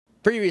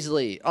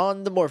Previously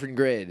on the Morphin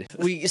Grid,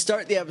 we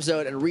start the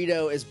episode and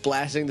Rito is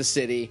blasting the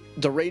city.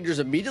 The Rangers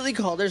immediately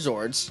call their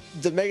Zords.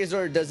 The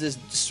Megazord does this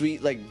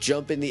sweet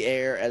jump in the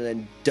air and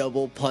then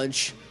double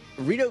punch.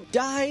 Rito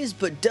dies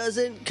but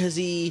doesn't because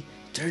he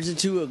turns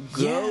into a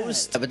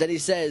ghost. But then he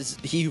says,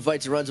 "He who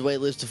fights and runs away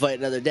lives to fight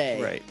another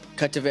day." Right.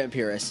 Cut to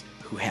Vampirus,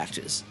 who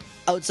hatches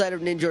outside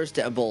of Ninjor's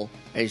temple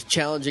and he's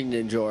challenging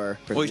Ninjor.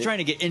 Well, he's trying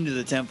to get into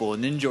the temple,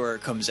 and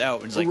Ninjor comes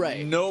out and is like,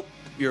 Right. "Nope,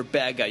 you're a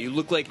bad guy. You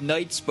look like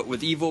knights, but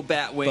with evil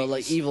bat wings." But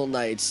like evil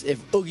knights. If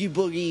Oogie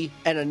Boogie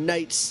and a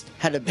knights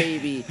had a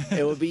baby,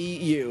 it would be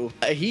you.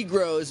 He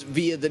grows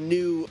via the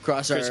new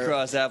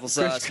crisscross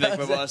applesauce, make my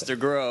Crisscross- monster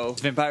grow.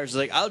 Vampires is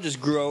like, "I'll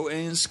just grow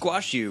and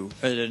squash you."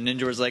 And then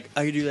Ninjor's like,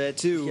 "I can do that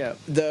too." Yeah.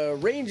 The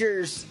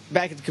Rangers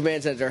back at the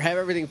command center have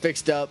everything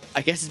fixed up.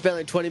 I guess it's been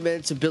like 20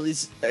 minutes and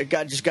Billy's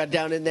just got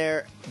down in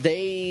there.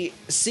 They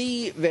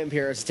see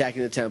Vampirus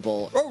attacking the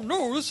temple. Oh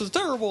no, this is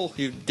terrible.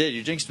 You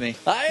jinxed me.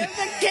 I am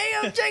the king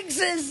of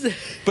jinxes!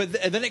 But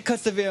and then it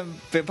cuts to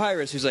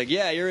Vampirus, who's like,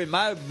 "Yeah, you're in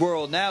my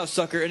world now,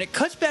 sucker." And it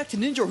cuts back to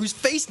Ninjor, who's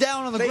face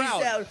down on the Face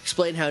ground. down.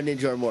 Explain how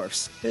Ninjor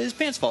morphs. His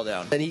pants fall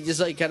down. Then he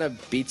just kind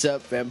of beats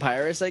up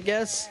Vampirus, I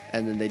guess,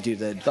 and then they do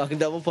the fucking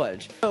double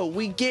punch. Oh,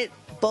 we get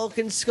Bulk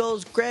and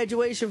Skull's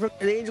graduation from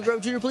the Angel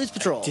Grove Junior Police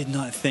Patrol. Did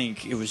not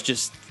think it was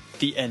just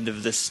the end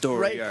of the story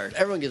Right? arc.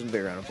 Everyone gives him a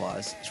big round of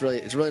applause. It's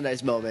a really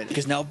nice moment.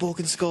 Because now Bulk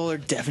and Skull are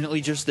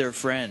definitely just their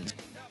friends.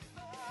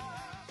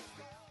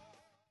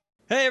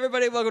 Hey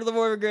everybody, welcome to the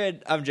Morphin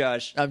Grid. I'm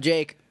Josh. I'm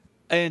Jake.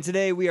 And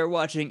today we are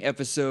watching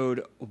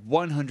episode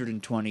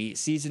 120,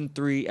 season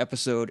 3,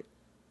 episode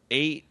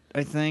 8,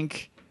 I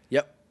think.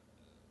 Yep,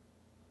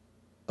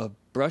 A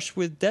Brush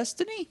with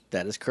Destiny?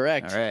 that is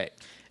correct. All right.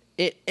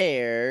 It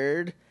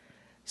aired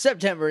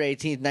September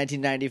 18th,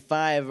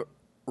 1995,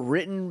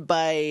 written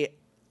by,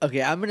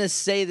 okay, I'm going to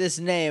say this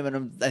name,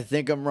 and I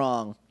think I'm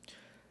wrong.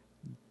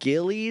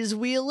 Gillies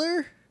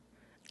Wheeler?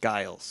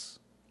 Giles.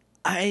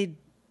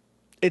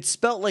 It's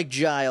spelt like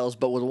Giles,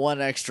 but with one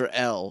extra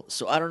L,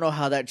 so I don't know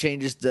how that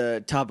changes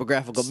the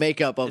topographical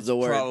makeup of It's the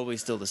word. probably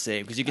still the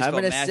same, because you can I'm spell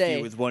gonna Matthew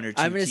say, with one or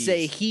two I'm going to T's.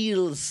 say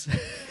heels.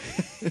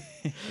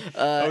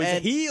 Oh, he's a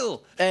and-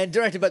 heel! And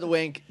directed by the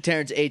Wink,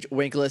 Terrence H.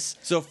 Winkless.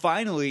 So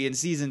finally, in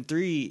season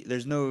 3,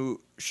 there's no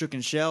Shook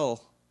and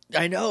Shell.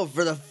 I know,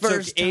 for the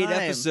first Took 8 time.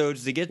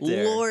 episodes to get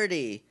there.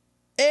 Lordy.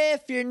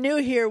 If you're new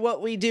here,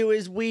 what we do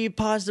is we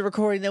pause the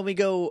recording, then we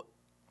go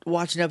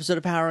watch an episode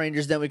of Power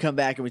Rangers, then we come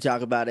back and we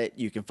talk about it.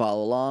 You can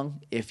follow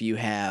along if you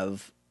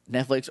have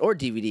Netflix or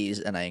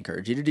DVDs, and I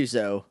encourage you to do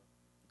so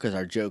because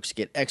our jokes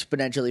get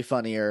exponentially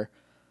funnier.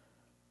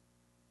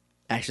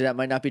 Actually, that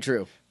might not be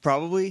true.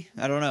 Probably.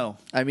 I don't know.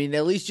 I mean,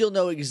 at least you'll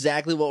know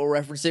exactly what we're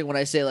referencing when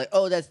I say,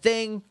 oh, that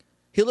thing,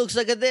 he looks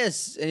like a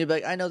this. And you'll be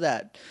like, I know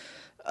that.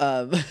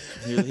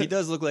 He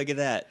does look like a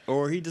that.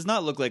 Or he does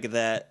not look like a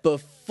that.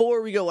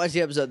 Before we go watch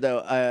the episode, though,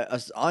 I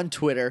was on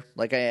Twitter,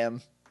 like I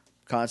am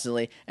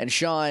constantly, and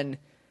Sean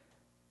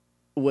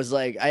was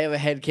like, I have a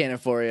headcanon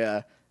for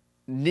you.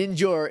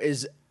 Ninjor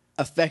is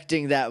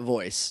affecting that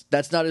voice.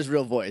 That's not his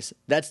real voice.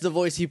 That's the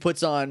voice he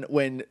puts on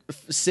when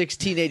 6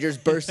 teenagers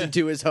burst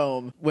into his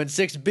home, when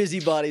 6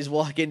 busybodies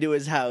walk into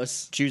his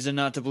house. Choosing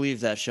not to believe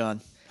that, Sean.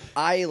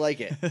 I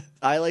like it.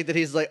 I like that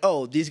he's like,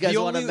 oh, these guys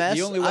want to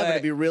mess? I'm going to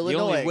be real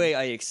annoying. The only way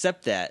I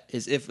accept that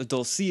is if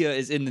Dulcia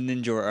is in the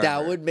Ninjor armor.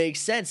 That would make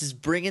sense.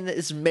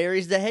 This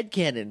marries the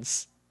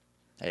headcanons.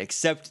 I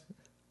accept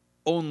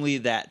only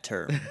that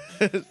term.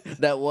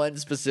 That one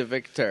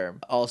specific term.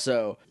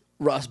 Also,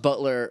 Ross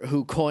Butler,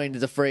 who coined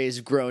the phrase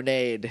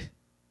 "grenade,"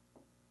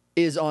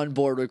 is on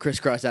board with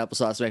crisscross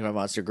applesauce make my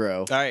monster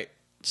grow. All right.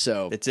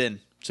 So It's in.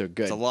 So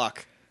good. It's a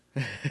lock.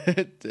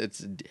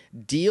 It's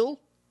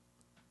deal.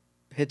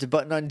 Hit the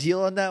button on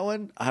deal on that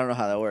one. I don't know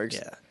how that works.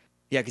 Yeah.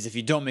 Yeah, because if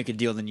you don't make a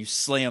deal, then you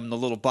slam the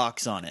little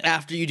box on it.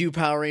 After you do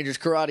Power Rangers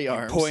karate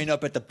arms, Point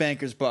up at the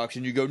banker's box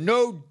and you go,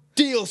 "No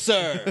deal,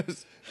 sir."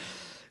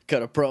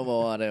 cut a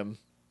promo on him,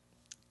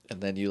 and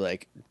then you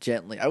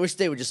gently. I wish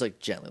they would just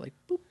gently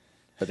boop,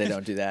 but they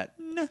don't do that.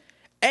 No.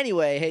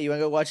 Anyway, hey, you want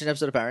to go watch an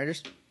episode of Power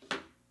Rangers?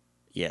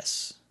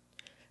 Yes.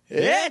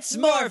 It's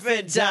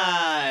Morphin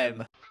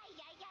time!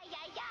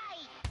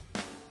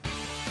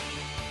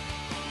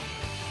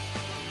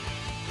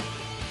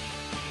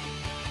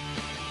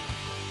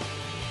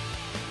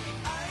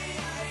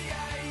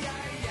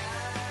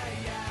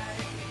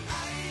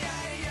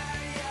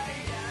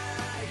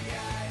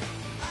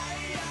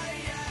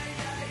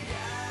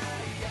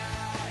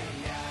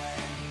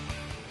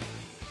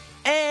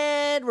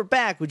 And we're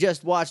back. We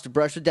just watched A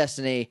Brush with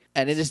Destiny,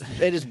 and it is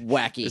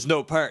wacky. There's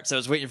no parts. I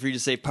was waiting for you to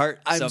say part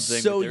I'm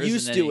something. so but there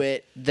used isn't to any.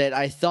 it that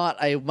I thought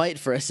I might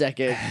for a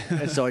second,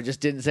 and so I just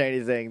didn't say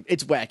anything.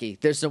 It's wacky.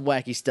 There's some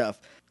wacky stuff.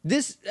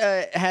 This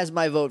has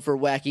my vote for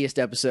wackiest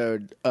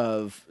episode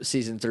of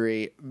season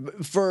 3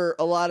 for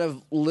a lot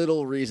of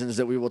little reasons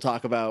that we will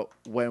talk about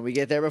when we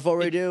get there. Before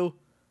we do,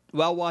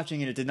 While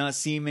watching it, it did not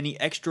seem any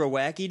extra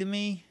wacky to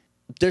me.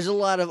 there's a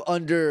lot of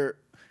under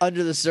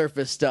the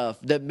surface stuff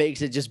that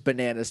makes it just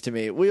bananas to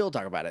me. We'll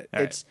talk about it.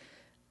 All right.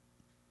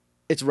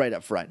 It's right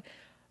up front.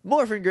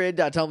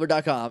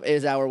 Morphingrid.tumblr.com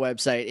is our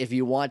website if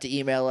you want to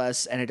email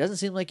us, and it doesn't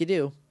seem like you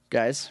do,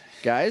 guys.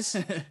 Guys?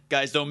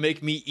 Guys, don't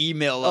make me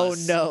email Oh,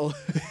 us. no.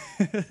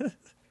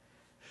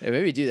 Hey,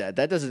 maybe do that.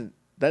 That doesn't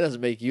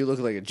make you look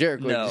like a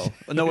jerk. No.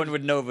 No one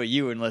would know but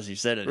you unless you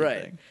said anything.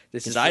 Right.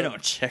 Because I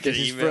don't check an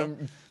This is email.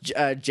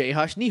 from J.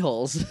 Hush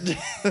Kneeholes.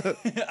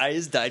 I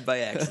just died by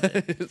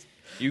accident.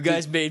 You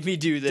guys made me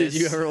do this.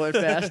 Did you ever went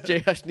past J.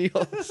 Hush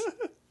Kneeholes?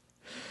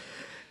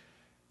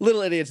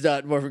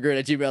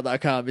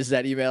 littleidiots.morphingrid@gmail.com is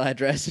that email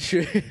address,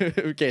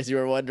 in case you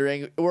were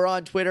wondering. We're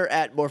on Twitter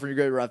at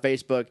Morphingrid. We're on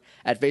Facebook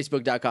at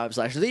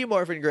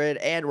facebook.com/themorphingrid,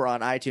 and we're on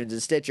iTunes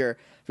and Stitcher.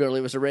 If you want to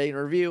leave us a rating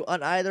or review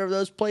on either of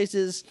those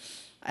places,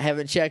 I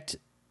haven't checked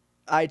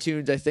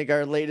iTunes. I think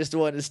our latest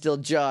one is still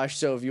Josh,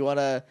 so if you want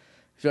to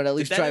at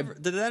least try...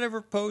 Did that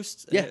ever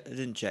post? Yeah. I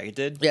didn't check. It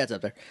did? Yeah, it's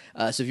up there.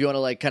 So if you want to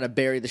like kind of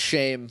bury the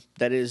shame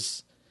that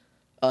is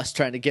us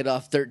trying to get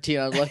off 13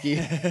 unlucky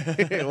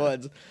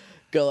ones,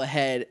 go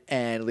ahead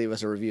and leave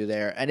us a review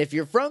there. And if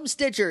you're from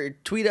Stitcher,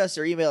 tweet us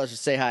or email us to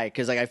say hi,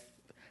 because like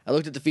I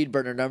looked at the feed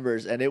burner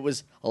numbers and it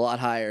was a lot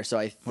higher. So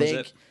I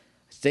think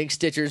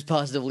Stitcher's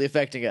positively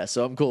affecting us.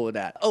 So I'm cool with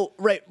that. Oh,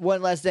 right,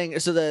 one last thing.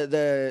 So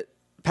the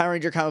Power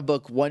Ranger comic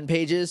book one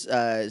pages,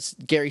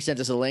 Gary sent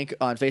us a link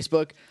on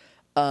Facebook.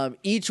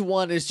 Each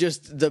one is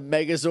just the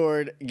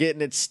Megazord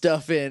getting its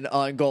stuff in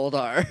on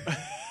Goldar.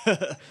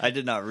 I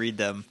did not read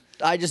them.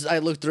 I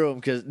looked through them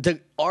because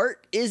the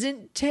art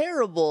isn't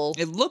terrible.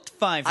 It looked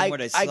fine from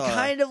what I saw. I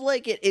kind of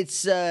like it.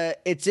 It's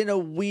in a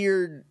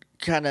weird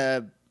kind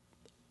of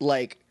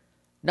like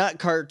not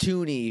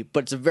cartoony,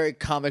 but it's a very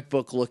comic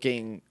book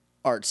looking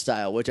art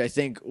style, which I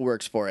think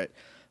works for it.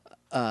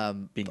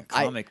 Being a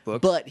comic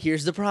book. But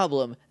here's the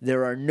problem: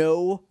 there are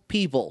no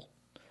people,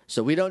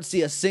 so we don't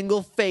see a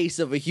single face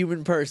of a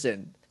human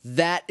person.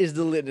 That is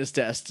the litmus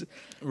test,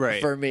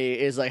 right? For me,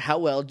 is like how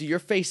well do your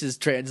faces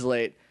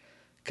translate?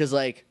 Because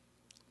like.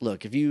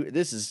 Look,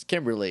 this is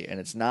Kimberly and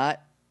it's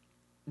not.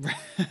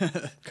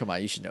 Come on,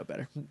 you should know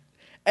better.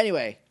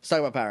 Anyway, let's talk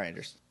about Power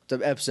Rangers. The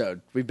episode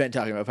we've been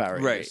talking about Power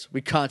Rangers. Right.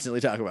 We constantly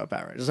talk about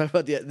Power Rangers.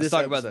 Let's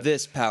talk about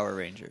this Power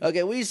Ranger.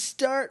 Okay, we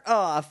start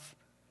off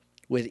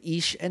with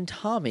Ish and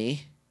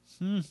Tommy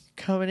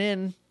coming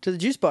in to the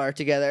juice bar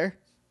together.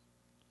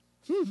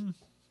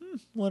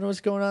 Wonder what's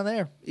going on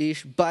there.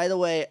 Ish. By the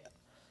way,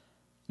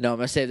 no, I'm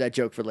gonna save that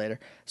joke for later.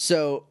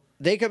 So.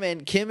 They come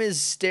in. Kim is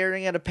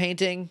staring at a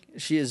painting.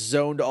 She is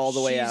zoned all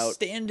the way out. She's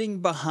standing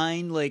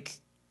behind, like,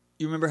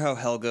 you remember how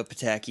Helga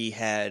Pataki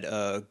had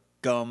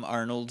Gum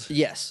Arnold?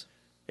 Yes.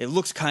 It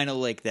looks kind of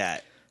like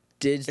that.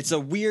 It's a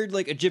weird,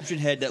 like, Egyptian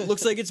head that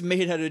looks like it's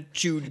made out of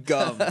chewed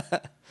gum.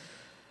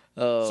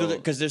 Oh. So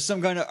because there's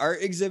some kind of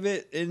art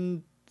exhibit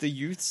in the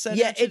youth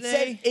center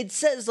it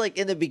says, like,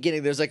 in the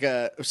beginning, there's, like,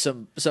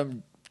 some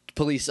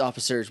police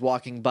officers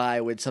walking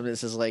by with something that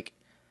says, like,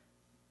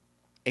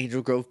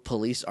 Angel Grove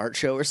Police Art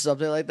Show or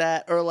something like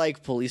that, or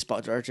like Police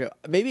Sponsored Art Show.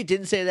 Maybe it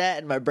didn't say that,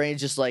 and my brain's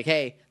just like,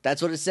 hey,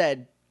 that's what it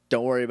said.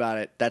 Don't worry about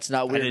it. That's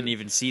not weird. I didn't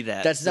even see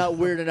that. That's not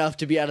weird enough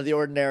to be out of the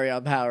ordinary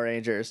on Power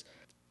Rangers.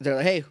 They're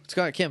like, hey, what's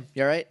going on, Kim?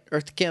 You all right?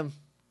 Earth Kim.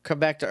 Come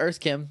back to Earth,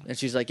 Kim. And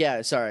she's like,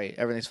 yeah, sorry.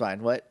 Everything's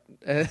fine. What?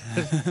 They're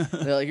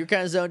like, you're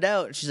kind of zoned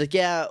out. And she's like,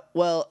 yeah,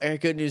 well,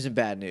 good news and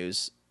bad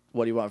news.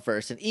 What do you want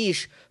first? And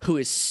Ish, who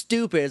is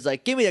stupid, is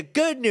like, give me the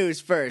good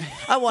news first.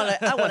 I want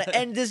to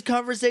end this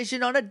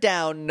conversation on a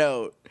down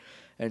note.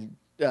 And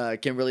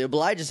Kimberly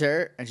obliges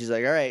her, and she's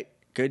like, all right,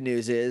 good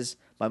news is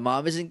my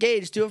mom is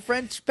engaged to a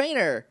French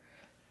painter.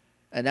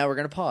 And now we're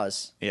going to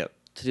pause. Yep.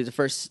 To do the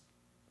first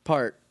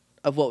part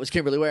of what was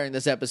Kimberly wearing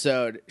this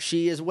episode.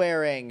 She is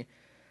wearing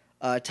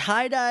a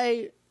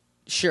tie-dye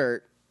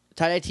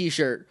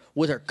t-shirt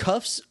with her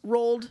cuffs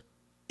rolled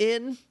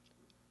in.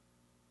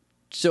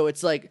 So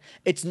it's like,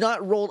 it's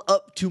not rolled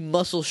up to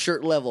muscle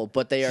shirt level,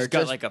 but they are She's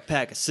got like a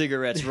pack of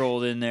cigarettes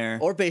rolled in there.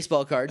 Or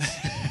baseball cards.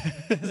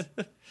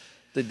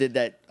 They did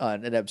that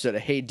on an episode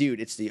of Hey Dude.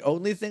 It's the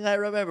only thing I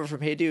remember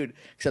from Hey Dude,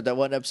 except that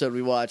one episode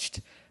we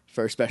watched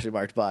for a specially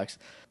marked box.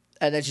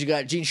 And then she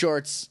got jean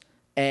shorts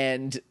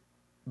and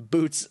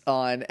boots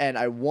on. And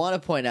I want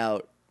to point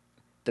out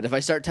that if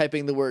I start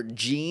typing the word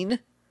jean,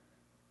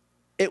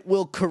 it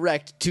will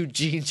correct to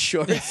jean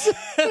shorts.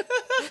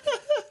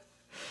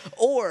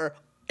 Or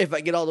if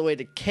I get all the way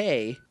to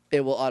K,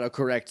 it will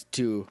autocorrect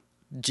to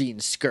jean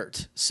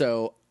skirt.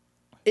 So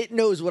it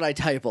knows when I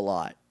type a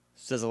lot.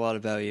 Says a lot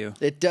about you.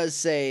 It does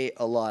say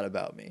a lot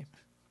about me.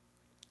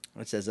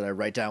 It says that I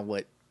write down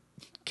what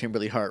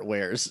Kimberly Hart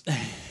wears.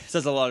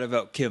 Says a lot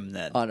about Kim,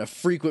 then. On a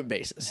frequent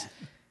basis.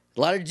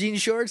 A lot of jean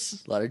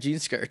shorts, a lot of jean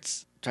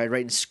skirts. Tried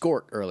writing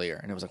skort earlier,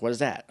 and I was like, what is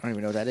that? I don't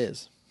even know what that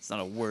is. It's not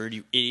a word,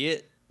 you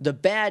idiot. The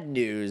bad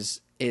news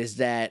is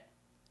that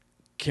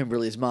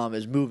Kimberly's mom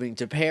is moving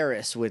to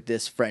Paris with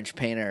this French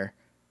painter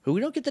who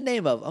we don't get the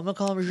name of. I'm going to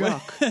call him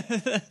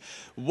Jacques.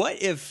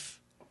 What if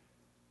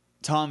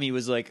Tommy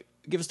was like,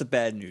 give us the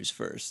bad news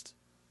first?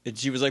 And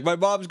she was like, my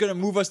mom's going to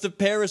move us to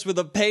Paris with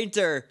a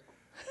painter.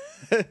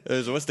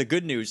 So what's the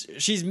good news?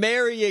 She's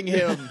marrying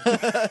him.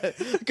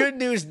 Good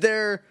news,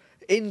 they're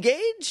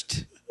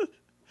engaged.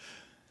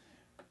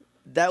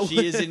 That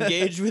she is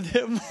engaged with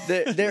him.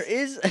 there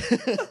is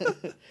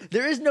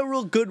there is no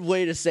real good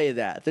way to say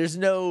that. There's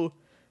no.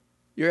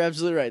 You're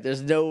absolutely right.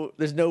 There's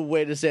no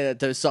way to say that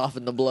to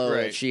soften the blow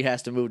that she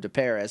has to move to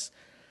Paris.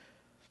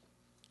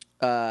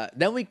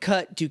 Then we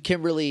cut to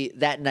Kimberly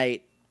that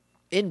night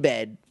in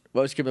bed.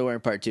 What was Kimberly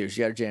wearing part 2? She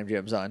got her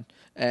jams on.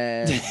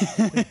 And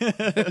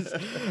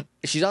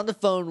she's on the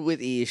phone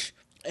with Ish,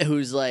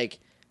 who's like,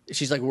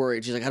 she's like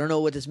worried. She's like, I don't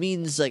know what this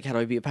means. Like, how do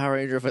I be a Power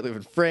Ranger if I live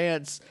in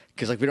France?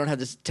 Because like we don't have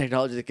this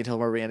technology that can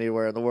teleport me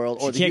anywhere in the world.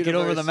 Or she can't get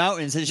over the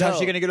mountains. How's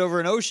she going to get over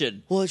an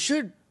ocean? Well, it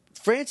should.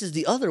 France is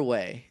the other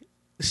way.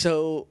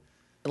 So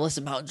unless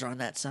the mountains are on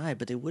that side,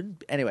 but they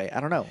wouldn't. Anyway, I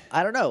don't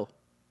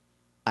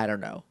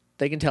know.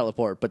 They can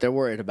teleport, but they're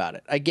worried about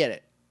it. I get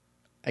it.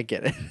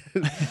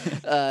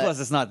 Plus,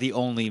 it's not the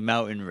only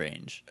mountain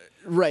range.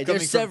 Right. Coming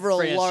There's several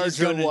France,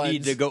 larger ones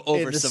need to go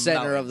over in the some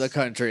center mountains. of the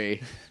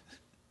country.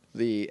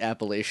 The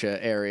Appalachia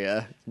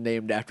area,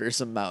 named after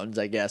some mountains,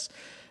 I guess.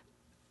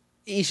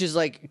 Isha's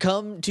like,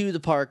 come to the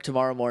park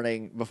tomorrow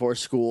morning before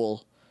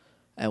school,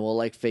 and we'll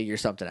like figure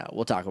something out.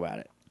 We'll talk about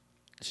it.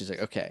 She's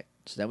like, okay.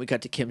 So then we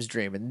cut to Kim's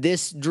dream, and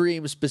this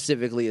dream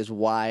specifically is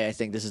why I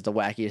think this is the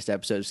wackiest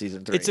episode of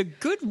season 3. It's a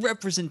good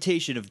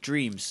representation of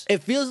dreams.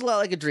 It feels a lot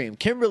like a dream.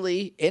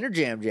 Kimberly in her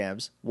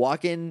jams,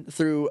 walking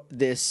through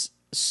this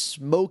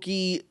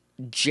smoky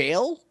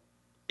jail.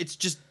 It's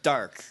just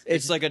dark.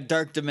 It's like a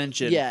dark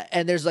dimension. Yeah,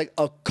 and there's like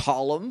a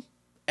column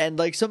and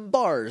like some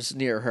bars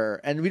near her,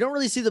 and we don't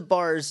really see the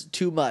bars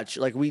too much.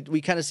 Like we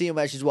kind of see them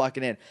as she's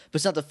walking in, but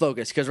it's not the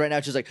focus because right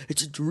now she's like,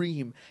 it's a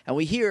dream, and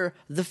we hear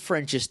the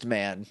Frenchest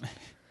man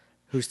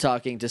who's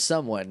talking to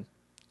someone,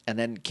 and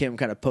then Kim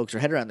kind of pokes her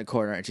head around the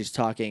corner and she's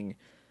talking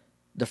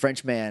the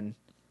French man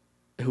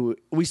who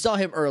we saw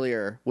him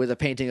earlier with a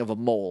painting of a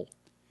mole.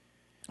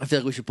 I feel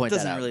like we should point that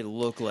out. It doesn't really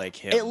look like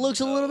him. It looks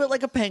a little bit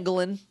like a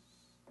pangolin.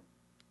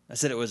 I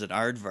said it was an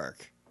aardvark.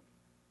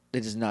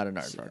 It is not an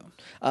aardvark.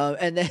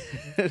 And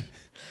then,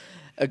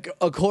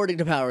 according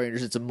to Power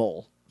Rangers, it's a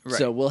mole. Right.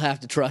 So we'll have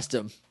to trust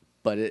him.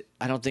 But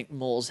I don't think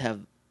moles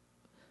have.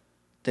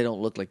 They don't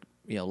look like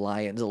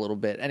lions a little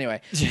bit.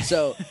 Anyway,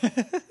 so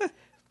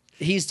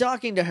he's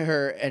talking to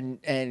her,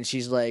 and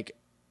she's like,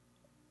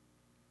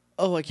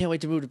 "Oh, I can't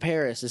wait to move to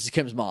Paris." This is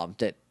Kim's mom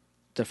that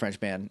the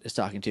French man is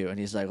talking to, and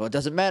he's like, "Well, it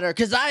doesn't matter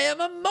because I am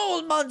a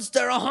mole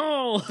monster."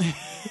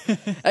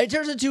 And it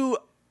turns into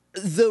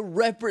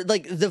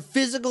the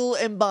physical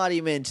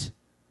embodiment,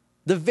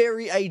 the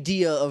very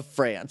idea of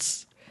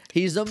France.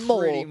 He's a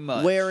mole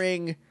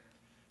wearing.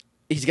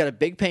 He's got a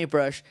big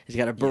paintbrush. He's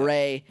got a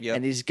beret,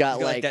 and he's got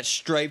like that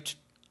striped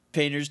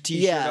painter's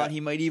T-shirt on.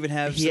 He might even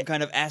have some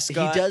kind of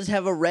ascot. He does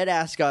have a red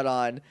ascot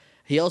on.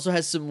 He also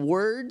has some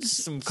words,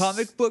 some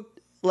comic book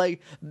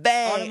like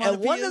bang,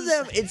 and one of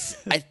them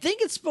I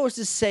think it's supposed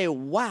to say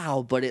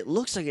wow, but it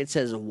looks like it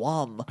says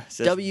WOM.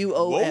 WOM.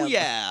 Whoa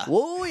yeah.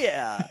 Whoa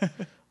yeah.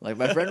 Like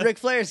my friend Ric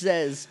Flair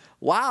says,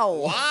 wow.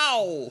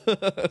 Wow.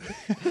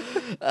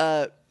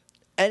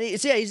 And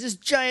he's this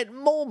giant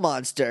mole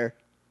monster.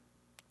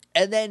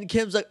 And then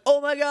Kim's like, oh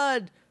my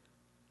God,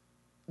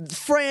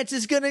 France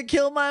is going to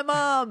kill my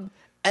mom.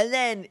 And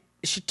then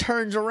she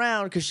turns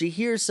around because she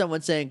hears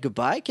someone saying,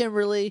 goodbye,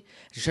 Kimberly.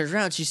 She turns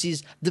around, she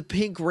sees the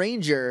Pink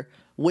Ranger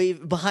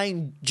wave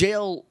behind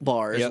jail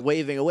bars,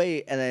 waving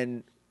away. And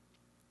then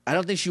I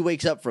don't think she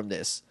wakes up from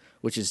this,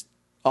 which is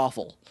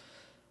awful.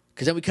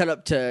 Because then we cut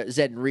up to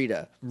Zed and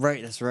Rita.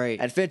 Right, that's right.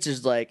 And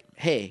Finster's like,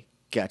 hey,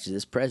 got you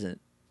this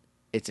present.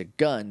 It's a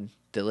gun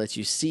that lets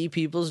you see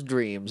people's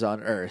dreams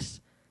on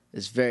Earth.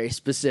 It's very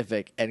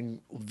specific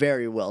and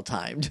very well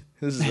timed.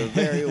 This is a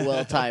very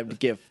well timed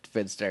gift,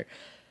 Finster.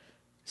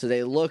 So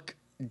they look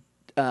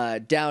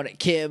down at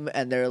Kim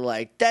and they're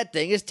like, that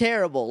thing is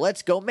terrible.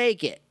 Let's go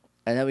make it.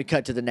 And then we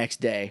cut to the next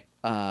day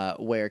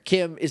where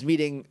Kim is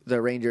meeting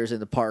the Rangers in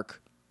the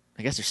park.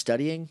 I guess they're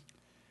studying.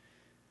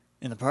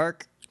 In the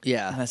park?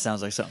 Yeah. That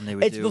sounds like something they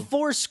would do. It's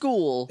before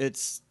school.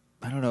 It's,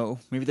 I don't know,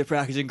 maybe they're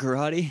practicing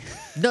karate?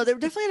 No, they were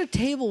definitely at a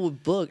table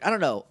with books. I don't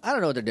know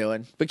what they're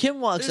doing. But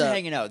Kim walks They're up.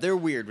 hanging out. They're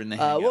weird when they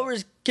hang out. What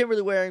was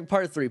Kimberly wearing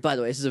part 3? By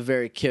the way, this is a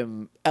very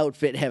Kim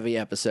outfit-heavy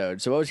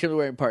episode. So what was Kimberly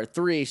wearing part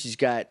 3? She's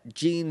got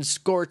jean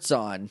skirts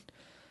on.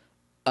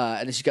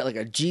 And then she's got like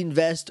a jean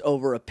vest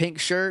over a pink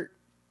shirt.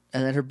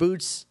 And then her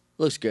boots.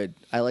 Looks good.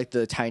 I like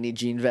the tiny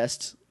jean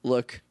vest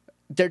look.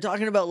 They're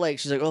talking about like,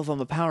 she's like, oh, if I'm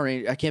a Power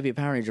Ranger, I can't be a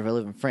Power Ranger if I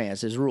live in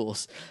France. There's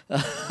rules.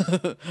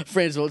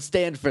 France won't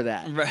stand for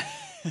that. Right.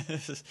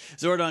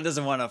 Zordon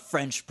doesn't want a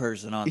French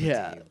person on the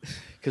team.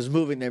 Because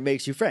moving there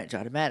makes you French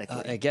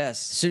automatically. I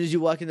guess. As soon as you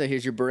walk in there,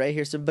 here's your beret,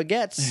 here's some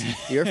baguettes.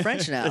 You're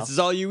French now. This is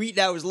all you eat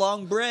now is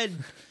long bread.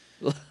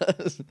 Rachel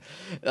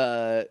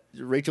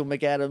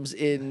McAdams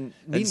in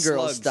Mean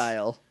Girls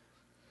style.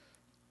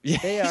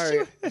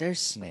 Yeah, they're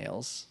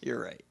snails.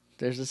 You're right.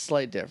 There's a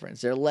slight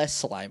difference. They're less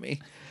slimy.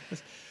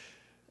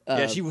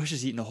 Yeah, she was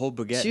just eating a whole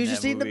baguette. She was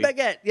just eating the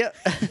baguette. Yep.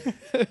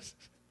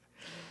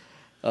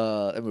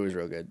 That movie was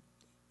real good.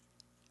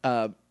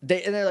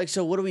 They're like,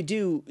 so what do we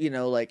do?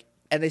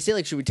 And they say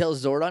like, should we tell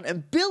Zordon?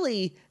 And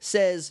Billy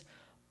says,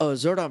 oh,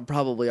 Zordon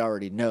probably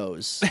already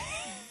knows.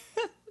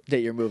 that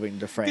you're moving to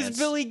Because France.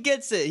 Billy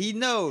gets it. He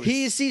knows.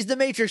 He sees the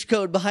Matrix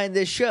code behind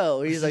this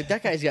show. He's like,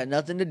 that guy's got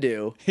nothing to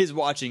do. He's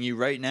watching you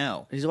right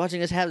now. He's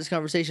watching us have this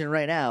conversation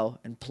right now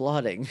and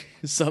plotting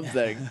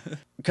something.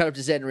 Cut up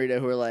to Zed and Rito,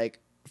 who are like,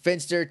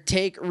 Finster,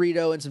 take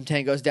Rito and some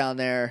tangos down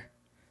there.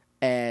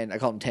 And I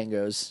call them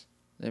tangos.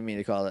 I didn't mean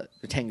to call it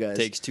tangas.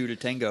 Takes two to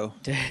tango.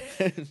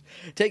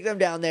 Take them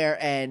down there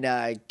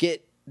and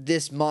get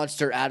this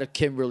monster out of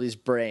Kimberly's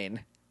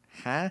brain.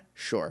 Huh?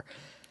 Sure.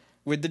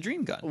 With the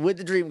dream gun. With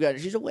the dream gun.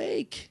 She's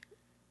awake.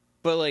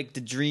 But, like,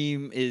 the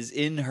dream is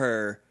in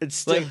her. It's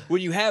still... Like,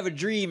 when you have a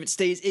dream, it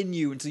stays in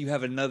you until you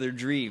have another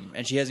dream.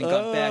 And she hasn't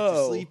gone back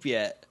to sleep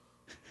yet.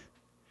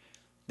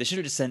 They should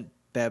have just sent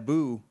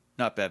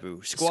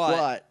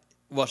Squat.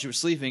 While she was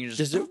sleeping. And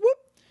just whoop.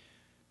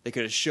 They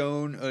could have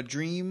shown a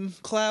dream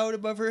cloud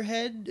above her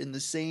head in the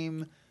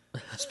same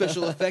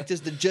special effect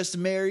as the Just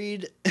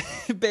Married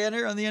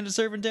banner on the end of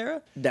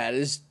Serpentera. That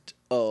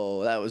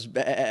was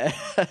bad.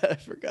 I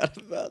forgot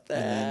about that.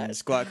 And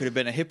Squat could have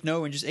been a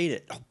hypno and just ate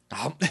it.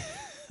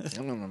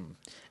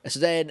 So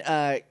then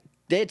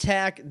they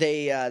attack.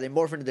 They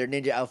morph into their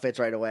ninja outfits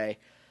right away,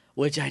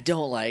 which I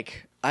don't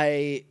like.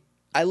 I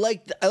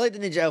like the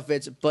ninja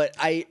outfits, but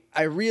I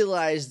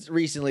realized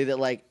recently that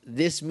like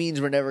this means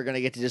we're never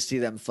gonna get to just see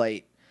them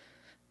fight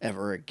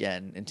ever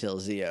again until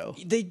Zio.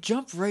 They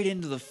jump right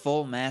into the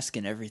full mask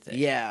and everything.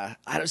 Yeah,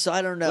 I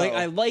don't know. Like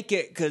I like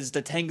it because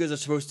the Tengas are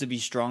supposed to be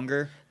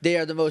stronger. They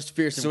are the most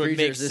fearsome So it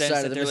creatures makes this sense side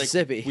that of the they're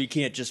Mississippi. like, we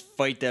can't just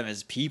fight them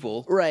as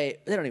people.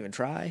 Right. They don't even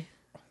try.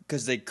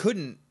 Because they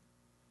couldn't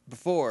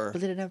before.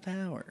 But they didn't have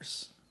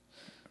powers.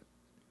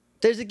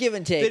 There's a give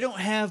and take. They don't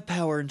have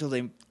power until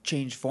they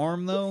change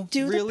form, though.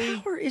 Dude, really? the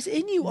power is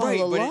in you all right,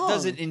 along. but it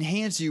doesn't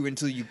enhance you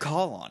until you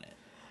call on it.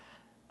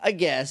 I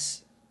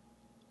guess.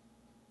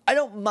 I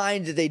don't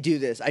mind that they do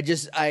this.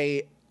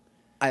 I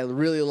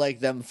really like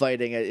them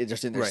fighting it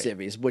just in their Right.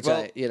 civvies, which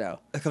Well, it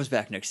It comes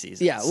back next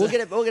season. yeah, we'll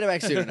get it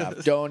back soon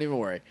enough. Don't even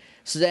worry.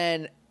 So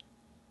then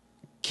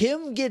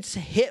Kim gets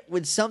hit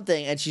with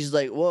something and she's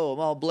like, "Whoa, I'm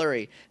all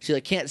blurry." She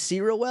like can't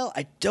see real well.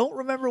 I don't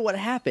remember what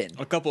happened.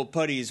 A couple of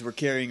putties were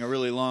carrying a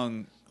really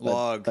long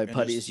log. By and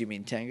putties, just- you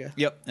mean Tenga?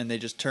 Yep, and they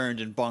just turned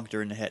and bonked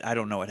her in the head. I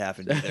don't know what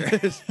happened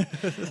either.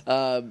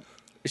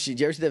 Did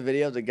you ever see that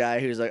video of the guy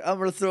who's like, "I'm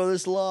gonna throw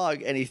this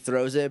log," and he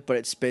throws it, but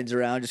it spins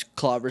around, just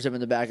clobbers him in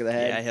the back of the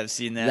head? Yeah, I have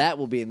seen that. That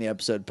will be in the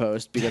episode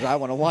post because I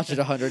want to watch it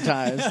 100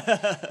 times.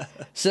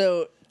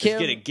 So Kim, Just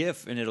get a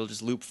GIF and it'll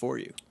just loop for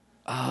you.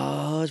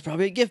 oh, it's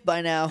probably a gift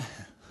by now.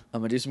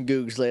 I'm gonna do some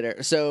googs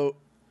later. So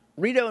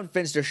Rito and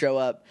Finster show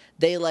up.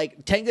 They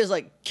like Tenga's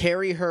like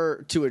carry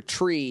her to a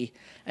tree,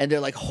 and they're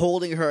like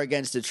holding her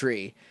against a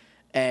tree,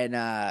 and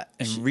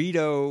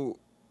Rito,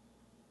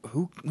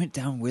 who went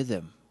down with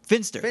him?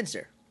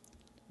 Finster.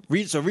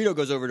 So Rito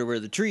goes over to where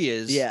the tree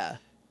is. Yeah.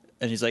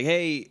 And he's like,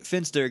 "Hey,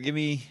 Finster, give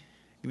me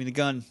the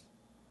gun.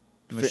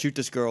 I'm gonna shoot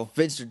this girl."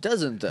 Finster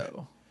doesn't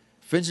though.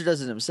 Finster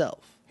does it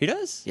himself. He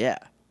does. Yeah.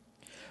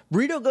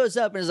 Rito goes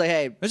up and is like,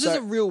 "Hey, This sorry-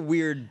 is a real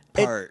weird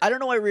part. I don't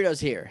know why Rito's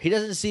here. He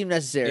doesn't seem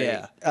necessary."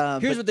 Yeah.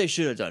 Here's but what they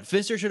should have done.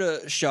 Finster should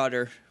have shot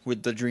her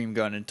with the dream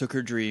gun and took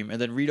her dream, and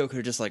then Rito could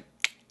have just like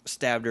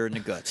stabbed her in the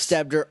guts.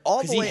 stabbed her all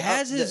the Because he way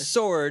has up his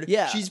sword.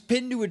 Yeah. She's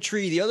pinned to a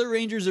tree. The other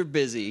Rangers are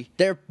busy.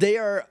 They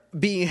are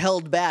being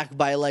held back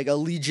by like a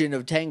legion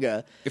of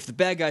Tenga. If the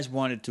bad guys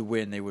wanted to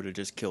win, they would have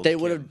just killed They Kim.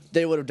 would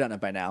have done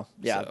it by now.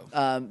 Yeah.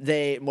 So.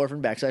 They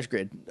morphin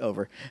 /grid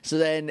over. So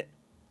then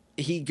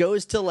he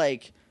goes to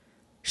like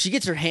she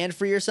gets her hand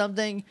free or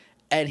something,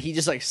 and he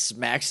just like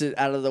smacks it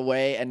out of the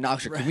way and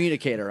knocks her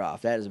communicator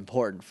off. That is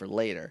important for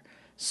later.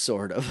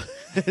 Sort of.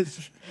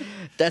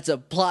 That's a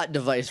plot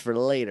device for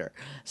later.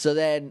 So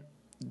then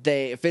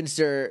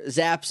Finster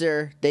zaps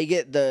her. They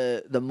get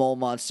the mole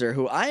monster,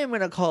 who I am going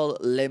to call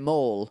Le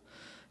Mole.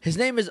 His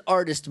name is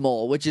Artist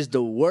Mole, which is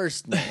the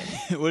worst name.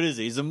 What is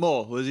he? He's a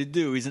mole. What does he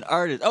do? He's an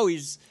artist. Oh,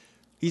 he's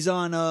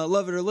on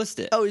Love It or List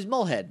It. Oh, he's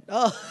Molehead.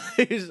 Oh,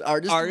 he's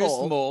Artist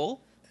Mole.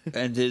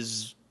 And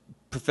his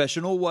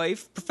professional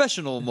wife,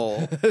 Professional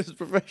Mole. His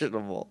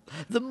professional mole.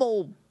 The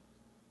mole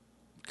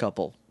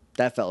couple.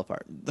 That fell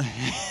apart.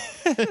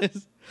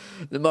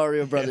 The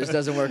Mario Brothers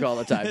doesn't work all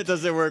the time. It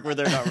doesn't work when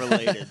they're not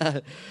related.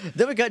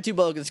 Then we got to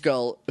Bulk and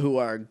Skull, who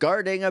are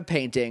guarding a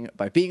painting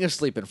by being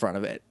asleep in front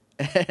of it.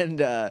 And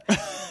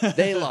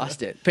they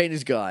lost it.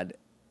 Painting's gone.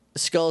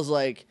 Skull's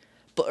like,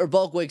 or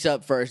Bulk wakes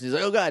up first. And he's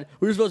like, "Oh God,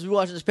 we were supposed to be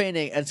watching this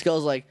painting." And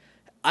Skull's like,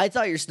 "I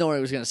thought your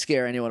snoring was going to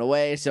scare anyone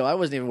away, so I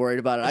wasn't even worried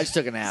about it. I just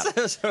took a nap."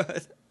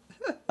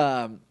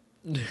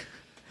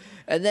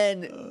 And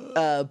then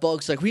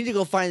Bulk's like, "We need to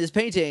go find this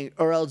painting,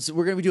 or else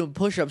we're going to be doing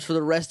push-ups for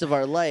the rest of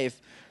our life."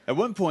 At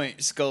one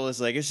point, Skull is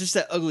like, "It's just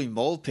that ugly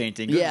mole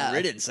painting. Good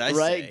riddance, I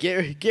right.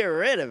 say." Get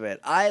rid of it.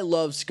 I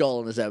love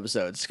Skull in this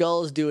episode.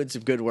 Skull is doing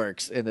some good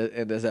works in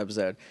this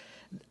episode.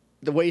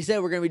 The way he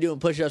said we're going to be doing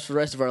push-ups for the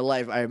rest of our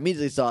life, I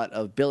immediately thought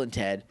of Bill and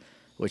Ted,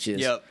 which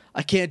is,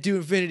 I can't do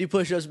infinity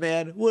push-ups,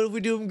 man. What if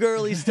we do them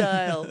girly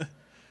style?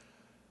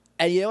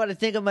 And you know what? I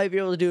think I might be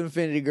able to do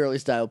infinity girly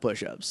style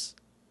push-ups.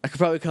 I could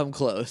probably come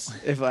close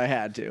if I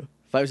had to.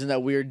 If I was in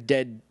that weird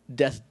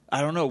death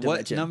I don't know.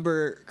 dimension. What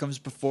number comes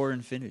before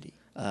infinity?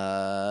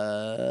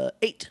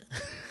 8.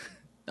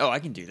 Oh, I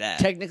can do that.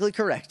 Technically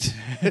correct.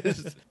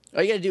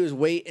 All you gotta do is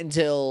wait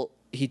until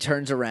he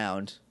turns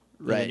around.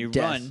 And Right. then you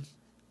Death. run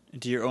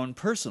into your own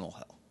personal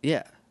hell.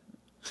 Yeah.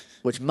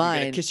 Which You gotta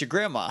mine kiss your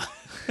grandma.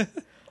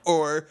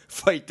 Or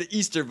fight the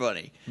Easter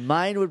Bunny.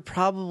 mine would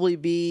probably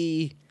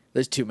be.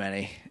 There's too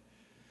many.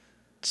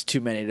 It's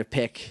too many to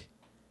pick.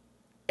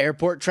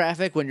 Airport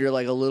traffic when you're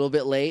like a little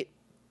bit late.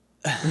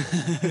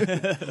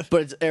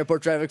 But it's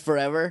airport traffic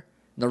forever.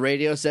 The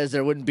radio says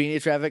there wouldn't be any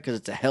traffic because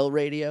it's a hell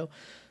radio.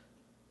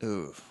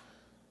 Ooh.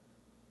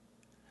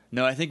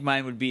 No, I think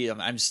mine would be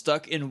I'm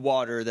stuck in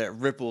water that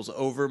ripples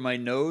over my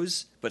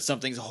nose, but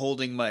something's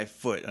holding my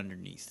foot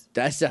underneath.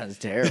 That sounds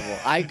terrible.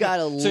 I got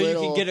a So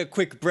little. you can get a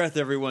quick breath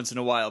every once in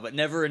a while, but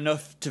never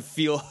enough to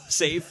feel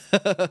safe.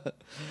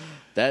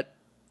 that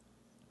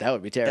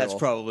would be terrible. That's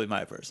probably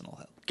my personal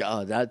hell.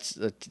 God,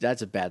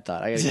 that's a bad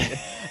thought. I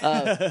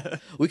gotta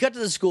we cut to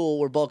the school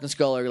where Bulk and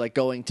Skull are like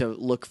going to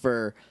look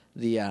for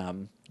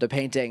the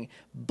painting.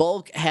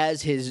 Bulk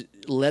has his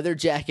leather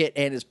jacket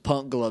and his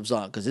punk gloves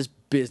on because it's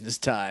business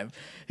time.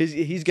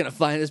 He's gonna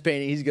find this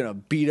painting. He's gonna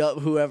beat up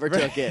whoever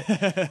took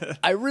it.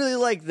 I really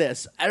like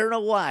this. I don't know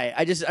why.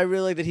 I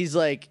really like that he's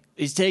like.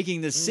 He's taking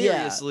this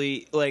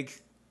seriously.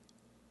 Like,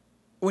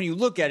 when you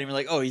look at him, you're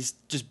like, oh, he's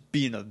just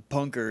being a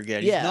punker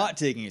again. Yeah. He's not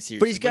taking it seriously.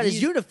 But he's got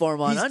his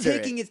uniform on He's under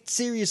taking it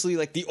seriously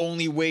like the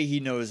only way he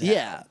knows how.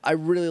 Yeah, I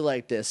really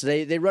like this.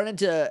 They run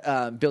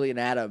into Billy and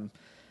Adam,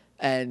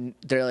 and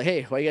they're like,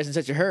 "Hey, why are you guys in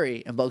such a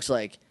hurry?" And Bulk's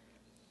like,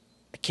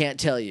 "I can't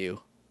tell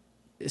you.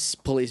 It's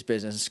police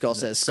business." And Skull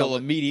says, Skull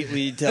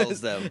immediately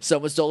tells them.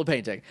 "Someone stole a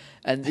painting,"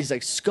 and he's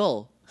like,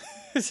 "Skull,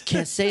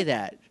 can't say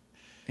that." And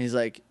he's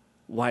like,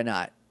 "Why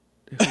not?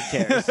 Who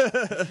cares?"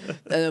 And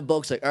then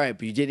Bulk's like, "All right,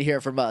 but you didn't hear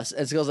it from us."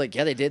 And Skull's like,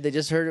 "Yeah, they did. They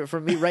just heard it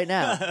from me right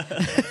now."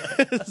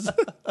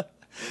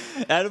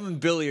 Adam and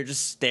Billy are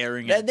just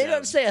staring at And they them.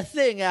 don't say a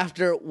thing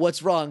after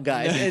 "What's wrong,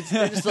 guys?"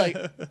 They're just like,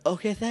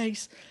 "Okay,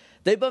 thanks."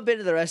 They bump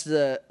into the rest of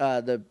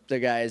the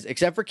guys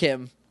except for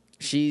Kim.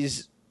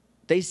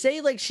 They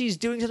say like she's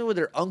doing something with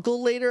her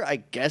uncle later. I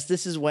guess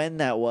this is when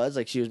that was.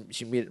 Like she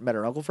met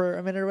her uncle for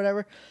a minute or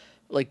whatever.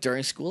 Like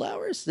during school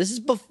hours. This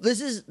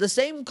is the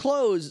same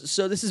clothes.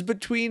 So this is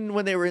between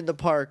when they were in the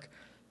park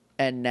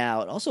and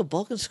now. And also,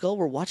 Bulk and Skull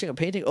were watching a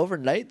painting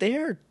overnight. They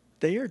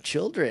are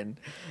children.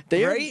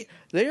 They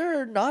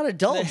are not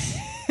adults.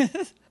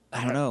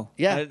 I don't know.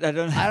 Yeah, I don't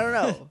I don't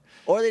know.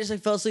 Or they just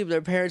like fell asleep.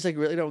 Their parents like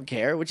really don't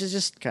care, which is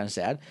just kind of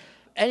sad.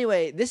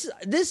 Anyway, this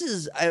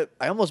is I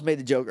almost made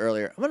the joke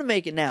earlier. I'm gonna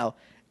make it now.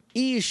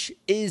 Ish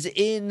is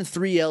in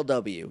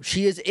 3LW.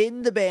 She is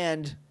in the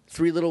band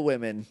Three Little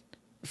Women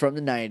from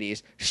the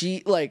 90s.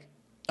 She like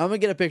I'm gonna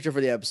get a picture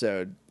for the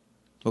episode,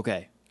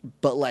 Okay.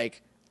 but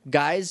like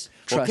guys,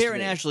 trust Karen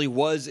me. Ashley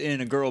was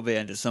in a girl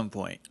band at some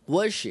point.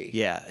 Was she?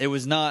 Yeah, it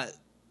was not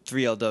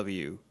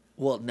 3LW,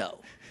 Well,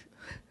 no.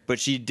 but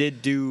she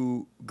did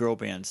do girl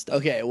band stuff.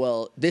 Okay,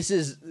 well, this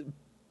is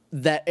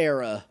that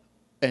era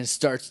and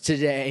starts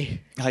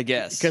today. I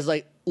guess. Because,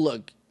 like,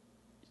 look,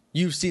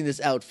 you've seen this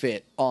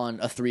outfit on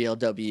a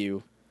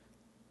 3LW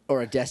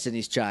or a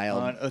Destiny's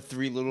Child On a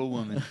Three Little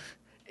Woman.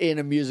 in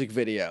a music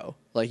video.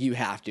 Like, you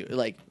have to.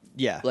 Like,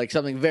 Yeah. like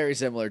something very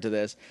similar to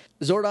this.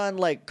 Zordon,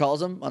 like, calls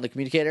them on the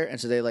communicator, and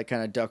so they, like,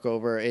 kind of duck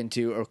over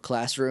into a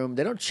classroom.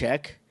 They don't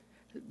check,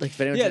 like,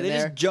 if anyone's Yeah, in they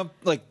there. just jump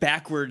like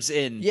backwards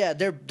in. Yeah,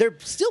 they're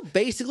still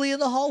basically in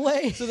the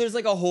hallway. So there's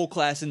like a whole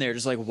class in there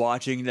just like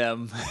watching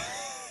them.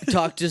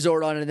 Talk to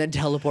Zordon and then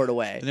teleport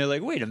away. And they're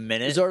like, wait a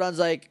minute. Zordon's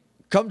like,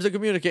 come to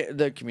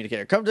the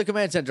communicator, come to the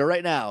command center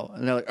right now.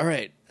 And they're like, all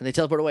right. And they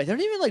teleport away. They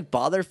don't even like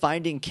bother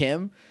finding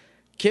Kim.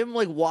 Kim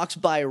like walks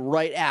by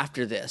right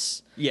after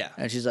this. Yeah.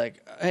 And she's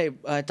like, hey,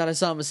 I thought I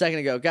saw him a second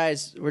ago.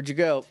 Guys, where'd you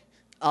go?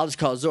 I'll just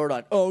call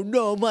Zordon. Oh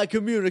no, my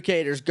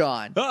communicator's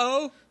gone.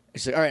 Uh-oh.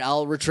 She's like, all right,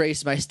 I'll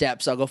retrace my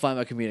steps. I'll go find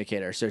my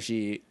communicator. So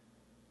she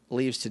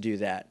leaves to do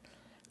that.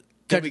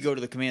 Then we go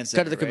to the command center.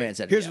 Cut to the right? command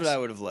center, Here's yes. what I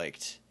would have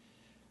liked.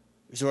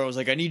 So I was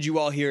like, I need you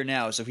all here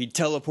now. So he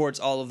teleports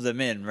all of them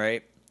in,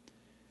 right?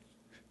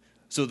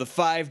 So the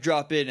 5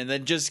 drop in, and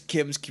then just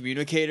Kim's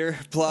communicator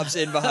plops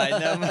in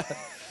behind them.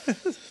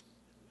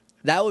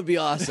 That would be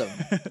awesome.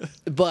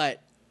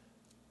 But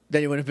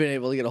then you wouldn't have been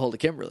able to get a hold of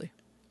Kimberly.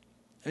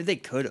 I mean, they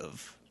could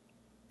have.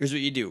 Here's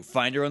what you do: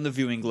 find her on the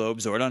viewing globe.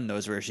 Zordon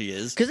knows where she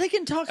is, Because they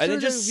can talk through and then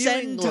the just viewing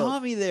send globe.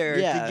 Tommy there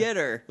Yeah. to get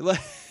her.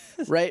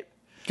 Right?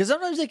 Because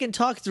sometimes they can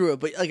talk through it,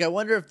 but like I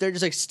wonder if they're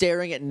just like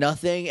staring at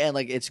nothing and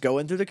like it's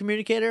going through the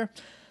communicator.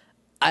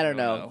 I don't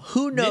know.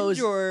 Who knows?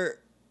 Ninjor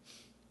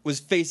was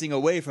facing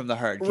away from the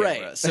hard camera,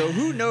 Right. so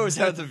who knows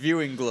how the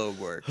viewing globe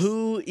works?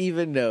 Who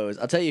even knows?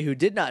 I'll tell you who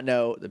did not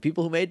know: the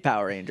people who made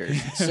Power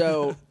Rangers.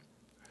 So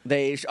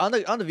they on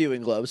the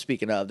viewing globe.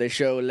 Speaking of, they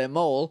show Le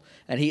Mole,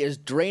 and he is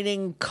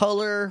draining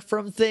color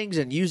from things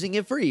and using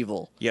it for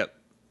evil. Yep.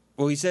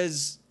 Well, he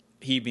says,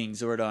 he being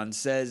Zordon,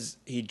 says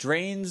he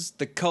drains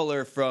the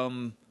color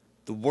from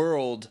the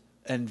world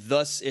and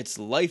thus its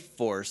life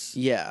force.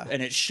 Yeah.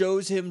 And it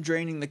shows him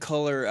draining the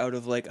color out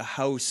of like a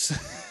house.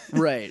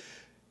 Right.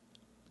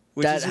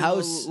 which that is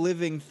house, a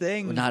living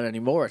thing. not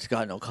anymore. It's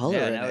got no color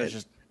yeah, in now it. it's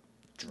just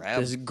drab.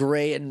 This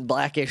gray and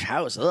blackish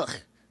house. Ugh.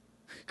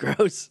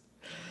 Gross.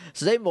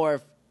 So they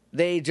morph.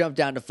 They jump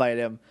down to fight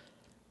him.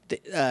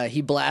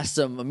 He blasts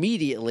them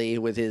immediately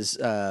with his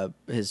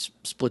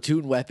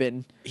Splatoon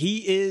weapon.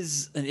 He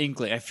is an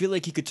inkling. I feel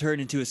like he could turn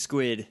into a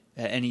squid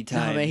at any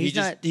time. man, he's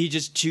not- He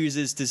just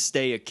chooses to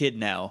stay a kid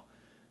now.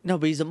 No,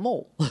 but he's a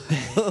mole.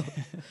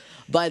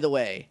 By the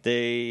way,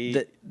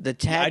 the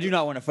tag I do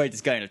not want to fight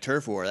this guy in a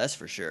turf war. That's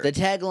for sure. the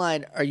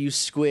tagline "Are you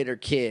squid or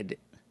kid?"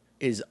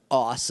 is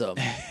awesome.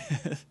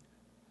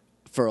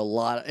 For a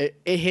lot, it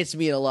hits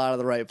me in a lot of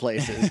the right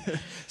places.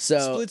 So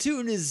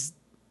Splatoon is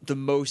the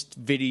most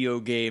video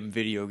game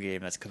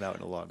that's come out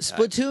in a long time.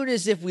 Splatoon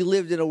is if we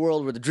lived in a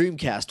world where the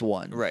Dreamcast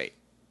won. Right.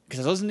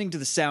 Because I was listening to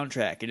the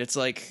soundtrack, and it's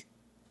like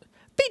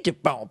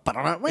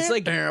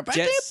It's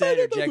Jet Set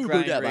or Jet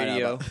Grind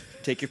Radio.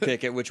 Take your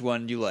pick at which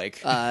one you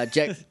like.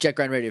 Jet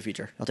Grind Radio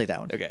feature. I'll take that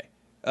one. Okay.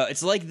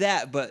 It's like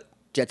that, but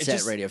Jet it Set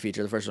just- Radio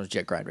feature. The first one was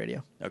Jet Grind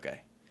Radio.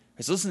 Okay. I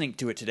was listening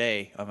to it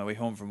today on my way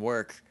home from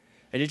work,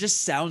 and it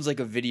just sounds like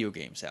a video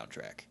game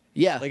soundtrack.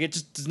 Yeah. Like, it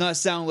just does not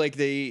sound like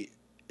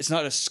it's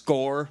not a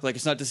score. Like,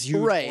 it's not this huge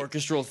Right.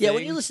 orchestral thing. Yeah,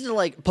 when you listen to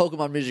like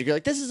Pokemon music, you're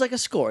like, this is like a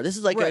score. This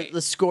is like Right.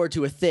 the score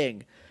to a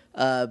thing.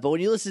 But when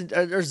you listen,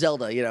 or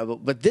Zelda, you know,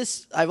 but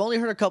this, I've only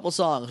heard a couple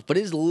songs, but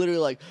it's literally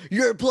like,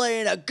 you're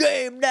playing a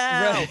game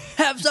now. Right.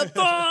 Have some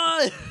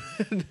fun.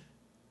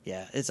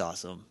 Yeah, it's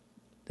awesome.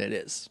 It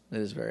is. It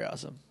is very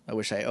awesome. I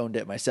wish I owned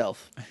it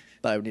myself,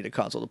 but I would need a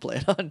console to play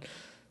it on.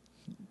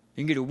 You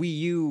can get a Wii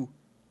U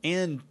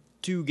and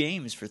 2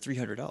 games for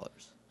 $300.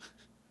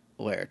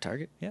 Where?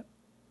 Target? Yep.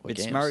 What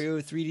It's games? Mario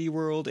 3D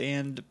World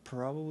and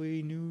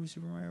probably new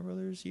Super Mario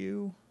Brothers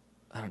U.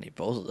 I don't need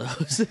both of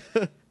those.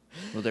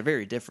 Well, they're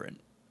very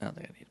different. I don't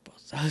think I need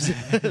both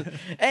of those.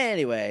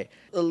 Anyway,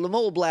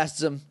 Lamole blasts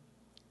them.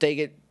 They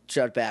get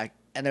shot back,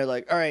 and they're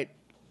like, all right,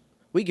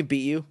 we can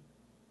beat you.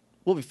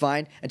 We'll be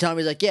fine. And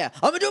Tommy's like, yeah,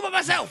 I'm going to do it by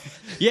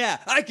myself. Yeah,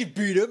 I could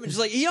beat him. It's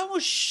like he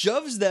almost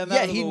shoves them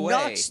out of the way.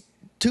 He knocks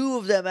 2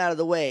 of them out of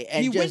the way.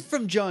 And He just, went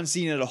from John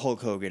Cena to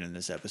Hulk Hogan in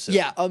this episode.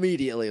 yeah,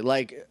 immediately.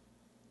 Like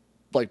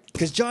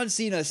Because John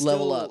Cena Level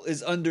still up.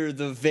 is under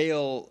the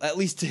veil, at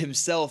least to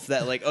himself,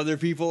 that like other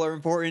people are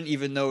important,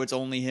 even though it's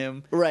only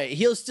him. right.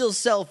 He'll still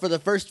sell for the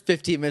first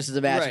 15 minutes of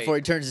the match Right. before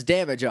he turns his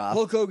damage off.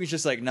 Hulk Hogan's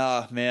just like,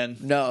 nah, man.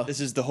 No.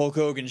 This is the Hulk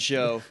Hogan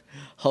show.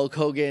 Hulk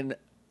Hogan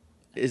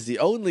is the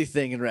only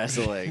thing in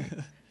wrestling.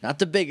 Not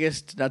the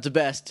biggest, not the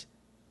best.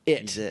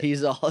 He's it.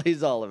 He's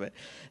all of it.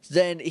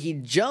 Then he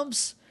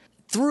jumps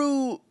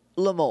through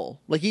Lamole.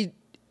 Like He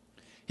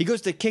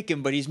goes to kick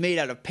him, but he's made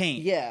out of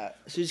paint. yeah.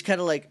 So he's kind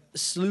of like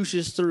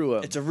slooshes through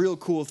him. It's a real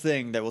cool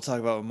thing that we'll talk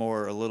about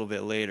more a little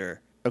bit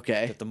later.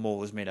 Okay. That the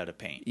mole is made out of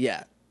paint.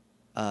 Yeah.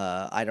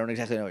 I don't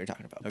exactly know what you're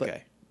talking about. but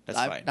Okay, that's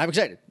fine. I'm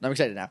excited. I'm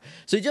excited now.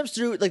 So he jumps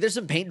through. Like there's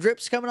some paint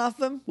drips coming off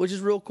him, which is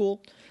real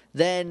cool.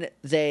 Then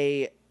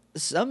they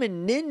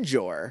summon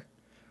Ninjor.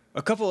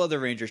 A couple other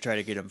Rangers try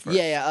to get him first.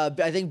 Yeah.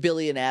 I think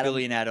Billy and Adam.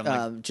 Billy and Adam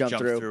like, jump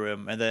through.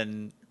 him, and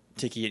then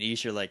Tiki and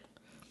Ish are like,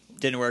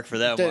 didn't work for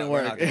them. Didn't We're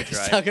work. not gonna It's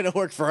try. not going to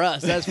work for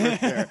us. That's for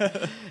sure.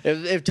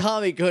 If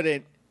Tommy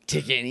couldn't,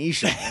 Tiki and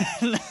Isha.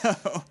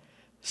 No.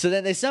 So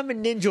then they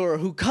summon Ninjor,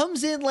 who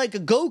comes in like a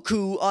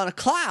Goku on a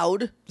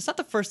cloud. It's not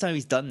the first time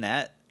he's done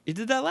that. He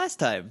did that last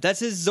time. That's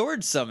his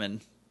Zord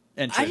summon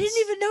entrance. I didn't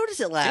even notice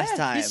it last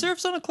time. He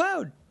surfs on a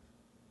cloud.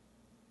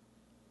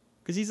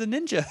 Because he's a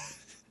ninja.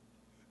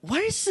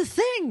 What is the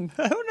thing?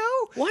 I don't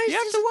know. Why is you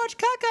have this- to watch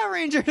Kaka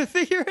Ranger to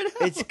figure it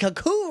out. It's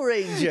Kaku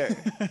Ranger.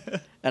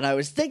 And I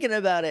was thinking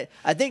about it.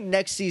 I think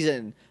next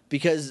season,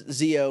 because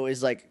Zio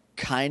is like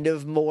kind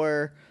of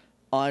more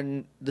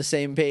on the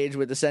same page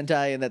with the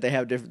Sentai and that they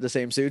have the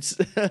same suits.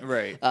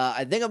 Right.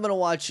 I think I'm gonna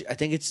watch. I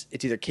think it's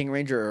either King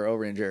Ranger or O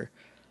Ranger.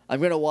 I'm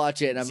gonna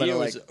watch it and I'm Zio gonna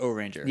like. is O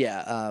Ranger.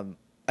 Yeah.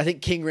 I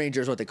think King Ranger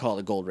is what they call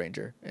the Gold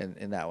Ranger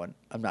in that one.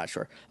 I'm not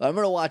sure. I'm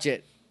gonna watch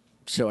it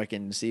so I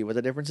can see what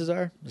the differences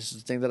are. This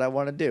is the thing that I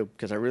want to do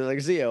because I really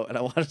like Zio and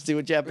I want to see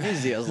what Japanese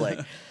Zio's like.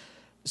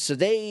 So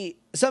they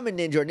summon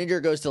Ninja.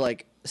 Ninja goes to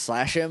like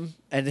slash him,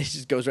 and he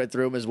just goes right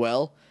through him as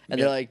well. And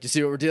they're Yeah. like, "Do you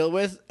see what we're dealing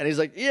with?" And he's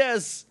like,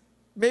 "Yes,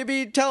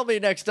 maybe tell me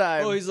next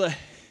time." Oh, he's like.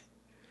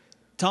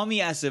 Tommy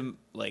asked him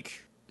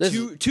like This-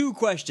 two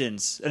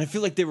questions, and I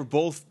feel like they were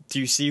both. Do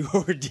you see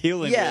what we're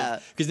dealing Yeah.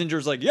 with? Because Ninja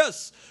was like,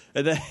 yes,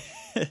 and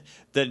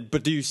then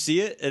but do you see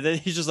it? And then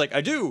he's just like,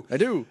 I do. I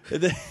do.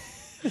 And then,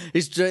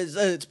 He's just,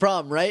 it's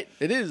prom, right?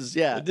 It is,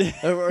 yeah,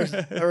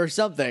 or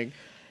something.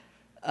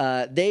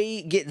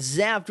 They get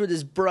zapped with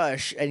his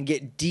brush and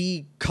get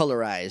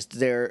decolorized.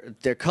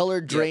 Their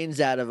color drains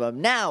out of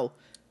them. Now,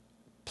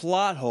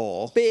 plot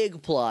hole.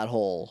 big plot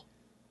hole.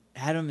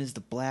 Adam is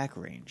the Black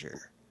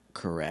Ranger,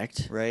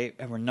 Correct. right?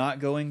 And we're not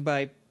going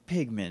by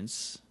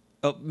pigments.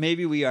 Oh,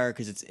 maybe we are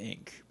because it's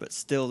ink, but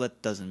still,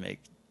 that doesn't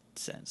make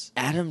sense.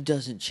 Adam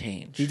doesn't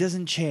change. He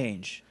doesn't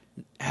change.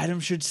 Adam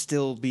should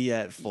still be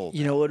at full.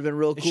 You know what would have been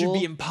real It cool? should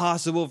be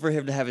impossible for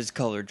him to have his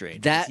color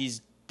drained. That- because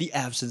he's the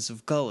absence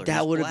of color. That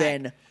He's would have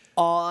black. been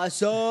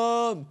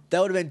awesome.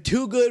 That would have been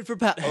too good for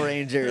Power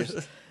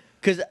Rangers.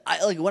 Because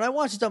when I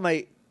watched it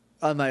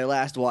on my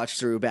last watch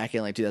through back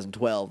in like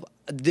 2012,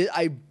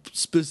 I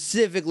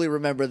specifically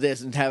remember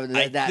this and having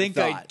that I think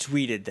thought. I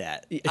tweeted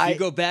that. If you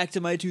go back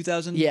to my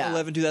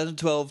 2011,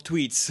 2012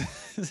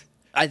 tweets.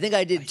 I think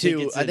I did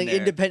too. it's I in think there.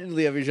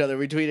 independently of each other,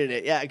 we tweeted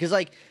it. Yeah, because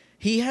like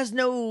he has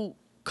no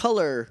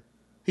color.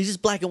 He's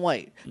just black and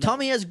white. No.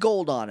 Tommy has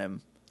gold on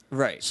him.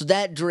 Right. So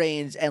that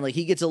drains, and like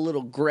he gets a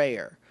little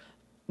grayer.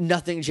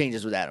 Nothing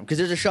changes with Adam because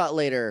there's a shot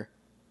later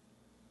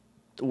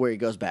where he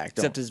goes back.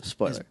 Except his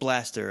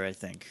blaster, I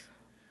think.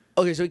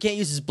 Okay, so he can't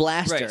use his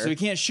blaster. Right, so he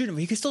can't shoot him.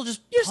 He can still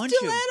just You're punch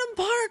still him. Adam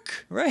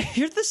Park. Right,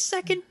 you're the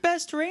second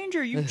best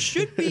Ranger. You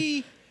should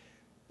be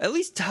at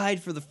least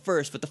tied for the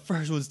first, but the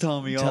first one's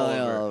Tommy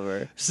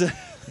Oliver. So,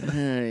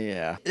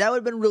 yeah. That would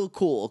have been real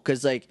cool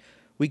because like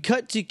we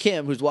cut to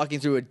Kim who's walking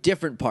through a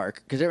different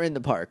park because they're in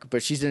the park,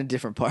 but she's in a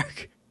different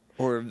park.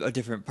 Or a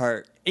different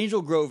park.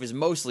 Angel Grove is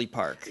mostly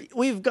park.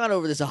 We've gone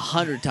over this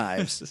 100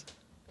 times.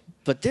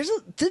 But they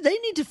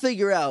need to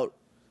figure out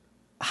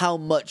how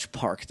much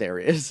park there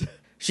is.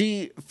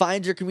 She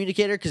finds her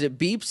communicator because it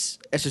beeps,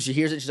 and so she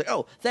hears it. She's like,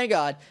 "Oh, thank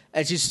God!"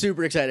 And she's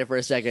super excited for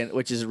a second,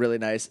 which is really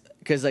nice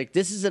because like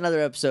this is another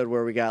episode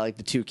where we got like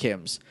the two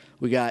Kims.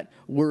 We got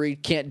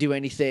worried, can't do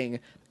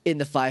anything in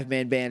the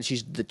 5-man band.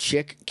 She's the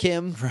chick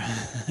Kim,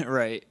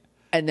 Right?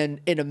 And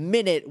then in a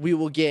minute we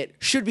will get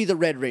should be the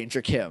Red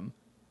Ranger Kim.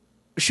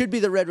 Should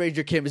be the Red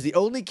Ranger Kim is the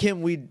only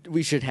Kim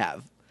we should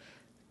have.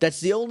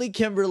 That's the only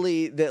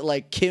Kimberly that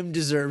like Kim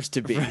deserves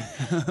to be.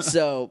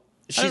 So.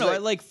 I don't know. I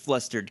like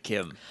flustered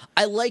Kim.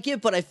 I like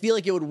it, but I feel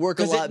like it would work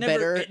a lot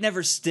better. It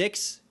never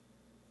sticks.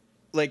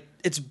 Like,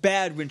 it's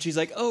bad when she's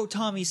like, "Oh,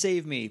 Tommy,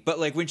 save me." But,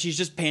 like, when she's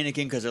just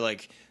panicking because they're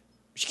like,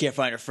 she can't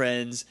find her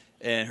friends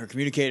and her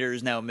communicator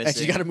is now missing. And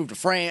she's got to move to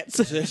France.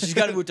 She's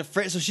got to move to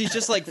France. So she's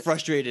just, like,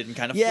 frustrated and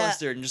kind of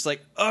flustered and just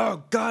like,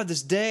 "Oh, God,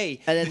 this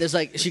day." And then there's,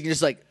 like, she can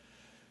just, like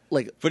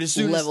but as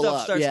soon as level stuff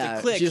up. starts to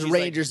click, she's like,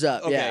 Rangers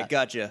up. Okay, yeah.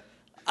 gotcha.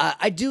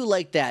 I do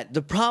like that.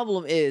 The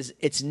problem is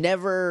it's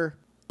never...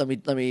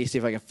 Let me see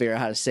if I can figure out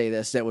how to say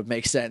this that would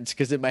make sense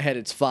because in my head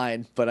it's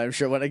fine, but I'm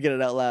sure when I get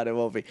it out loud it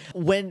won't be.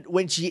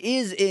 When she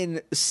is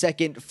in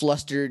second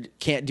flustered,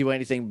 can't do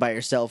anything by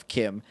herself,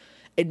 Kim,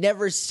 it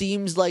never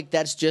seems like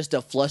that's just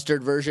a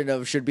flustered version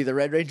of should be the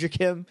Red Ranger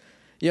Kim.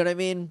 You know what I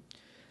mean?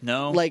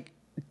 No. Like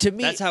to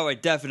me, that's how I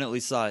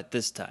definitely saw it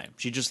this time.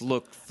 She just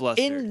looked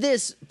flustered in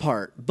this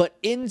part, but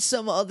in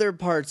some other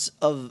parts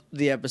of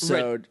the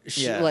episode,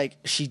 right.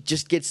 she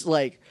just gets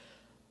like.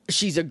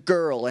 She's a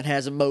girl and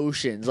has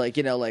emotions, like,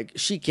 you know, like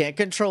she can't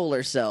control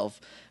herself,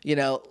 you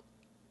know.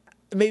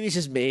 Maybe it's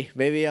just me.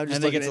 Maybe I'm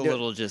just. I think it's a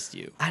little just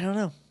you. I don't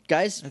know,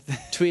 guys.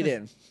 Tweet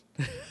in.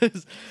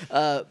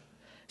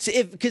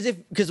 See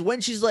because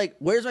when she's like,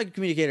 "Where's my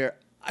communicator?"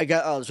 I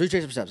got let's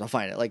retrace some steps. I'll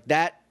find it. Like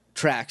that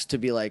tracks to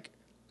be like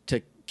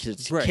to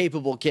right.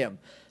 capable Kim,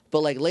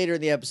 but like later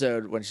in the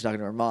episode when she's talking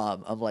to her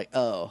mom, I'm like,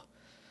 oh,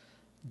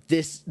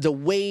 the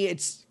way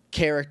it's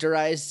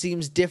characterized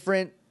seems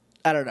different.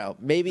 I don't know.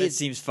 Maybe it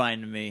seems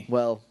fine to me.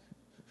 Well,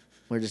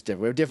 we're just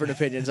different. We have different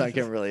opinions on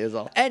Kimberly is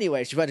all.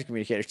 Anyway, she finds a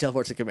communicator. She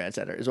teleports to the command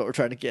center is what we're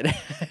trying to get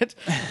at.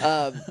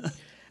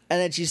 And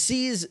then she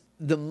sees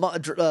the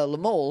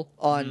Lamole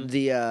on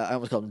the, I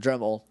almost called him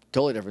Dremel.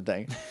 Totally different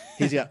thing.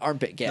 He's got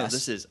armpit gas. No,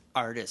 this is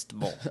Artist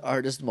Mole.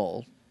 Artist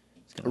Mole.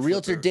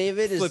 Realtor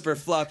David is... Flipper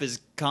Flop his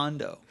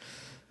condo.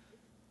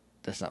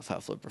 That's not how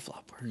Flipper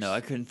Flop works. No, I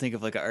couldn't think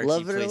of like an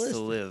artsy place to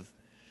live.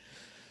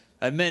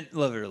 I meant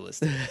love it or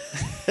list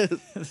it.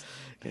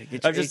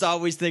 I'm just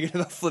always thinking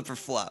about Flipper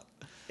Flop.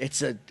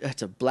 It's a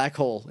black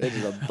hole. It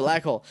is a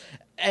black hole.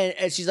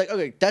 And she's like,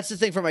 okay, that's the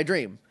thing for my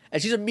dream.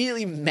 And she's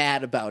immediately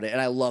mad about it,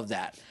 and I love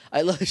that.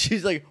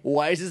 She's like,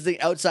 why is this thing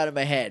outside of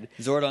my head?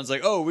 Zordon's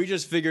like, oh, we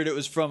just figured it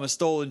was from a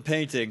stolen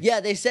painting. Yeah,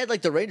 they said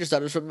like the Ranger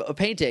stuff was from a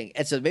painting,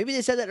 and so maybe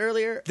they said that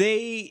earlier.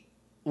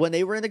 When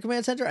they were in the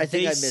command center, I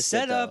think I missed it. They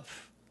set up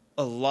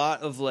a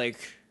lot of like,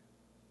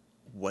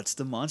 what's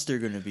the monster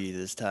going to be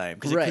this time?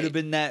 Because it could have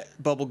been that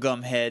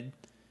bubblegum head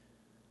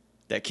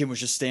that Kim was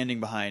just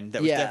standing behind.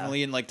 That was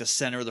definitely in like the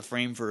center of the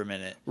frame for a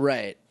minute.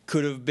 Right.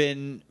 Could have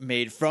been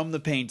made from the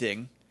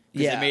painting.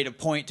 Because they made a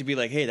point to be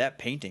like, hey, that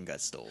painting got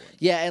stolen.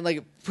 Yeah, and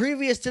like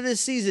previous to this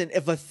season,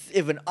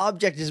 if an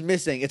object is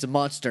missing, it's a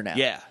monster now.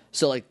 Yeah.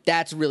 So like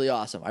that's really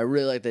awesome. I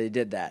really like that they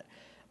did that.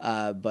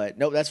 But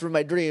nope, that's from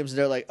my dreams. And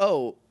they're like,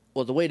 oh,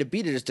 well, the way to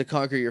beat it is to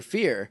conquer your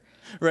fear.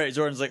 Right.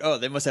 Zordon's like, oh,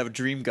 they must have a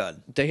dream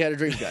gun. They had a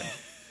dream gun.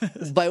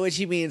 By which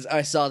he means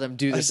I saw them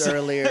do this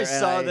earlier. I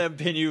saw them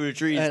pin you with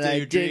trees and to I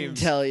your didn't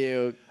dreams. Tell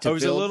you. I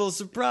was a little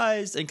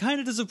surprised and kind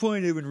of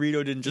disappointed when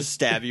Rito didn't just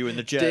stab you in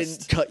the chest.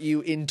 Didn't cut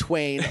you in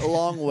twain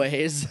long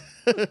ways.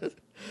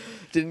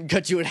 Didn't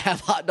cut you in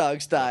half hot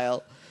dog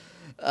style.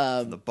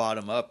 From the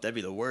bottom up, that'd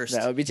be the worst.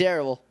 That would be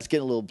terrible. It's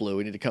getting a little blue.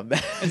 We need to come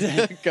back.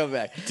 Come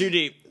back. Too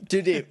deep.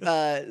 Too deep.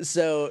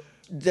 So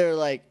they're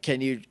like, can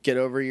you get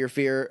over your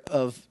fear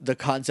of the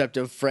concept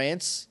of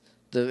France?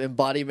 The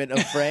embodiment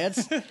of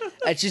France.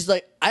 And she's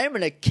like, I am going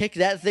to kick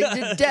that thing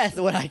to death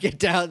when I get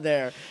down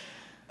there.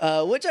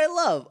 which I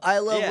love. I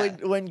love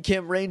Yeah. when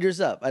Kim rangers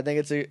up. I think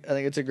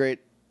it's a great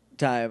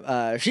time.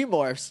 She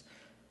morphs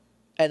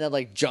and then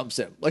like jumps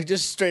him, like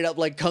just straight up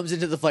like comes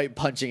into the fight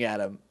punching at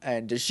him.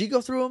 And does she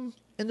go through him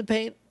in the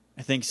paint?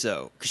 I think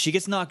so. Because she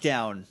gets knocked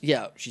down.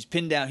 Yeah, She's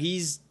pinned down.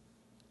 He's,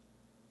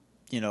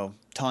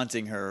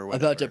 taunting her or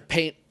whatever. about to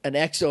paint an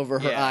X over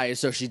her Yeah. eyes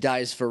so she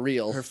dies for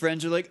real. Her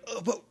friends are like,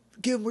 oh, but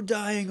Kim, we're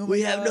dying. Oh my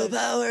We have no God."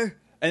 power.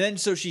 And then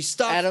so she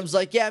stops. Adam's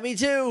like, yeah, me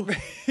too.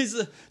 He's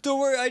like, don't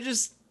worry, I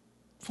just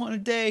want a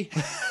day.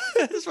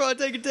 I just want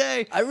to take a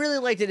day. I really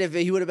liked it if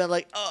he would have been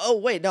like, oh,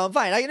 wait, no, I'm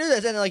fine. I can do this.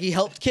 And then, like, he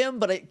helped Kim,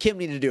 but Kim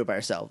needed to do it by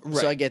herself. Right.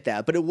 So I get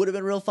that. But it would have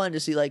been real fun to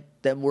see, like,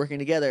 them working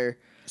together.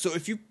 So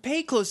if you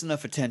pay close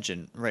enough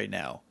attention right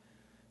now,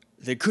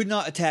 they could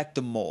not attack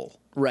the mole.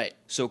 Right.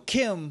 So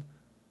Kim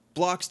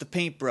blocks the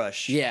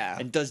paintbrush. Yeah.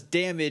 And does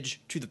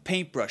damage to the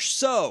paintbrush.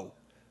 So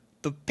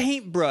the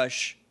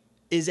paintbrush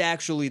is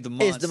actually the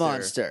monster. Is the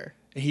monster.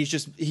 He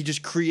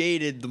just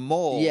created the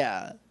mole.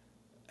 Yeah.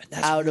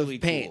 That's Out really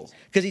of paint. cool.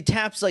 Because he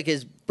taps, like,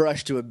 his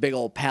brush to a big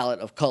old palette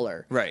of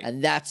color. Right.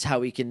 And that's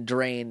how he can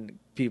drain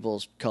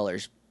people's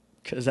colors.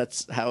 Because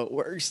that's how it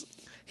works.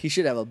 He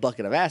should have a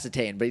bucket of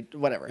acetane, but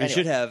whatever. He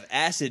should have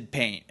acid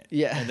paint.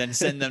 Yeah. And then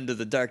send them to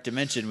the dark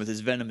dimension with his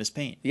venomous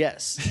paint.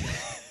 Yes.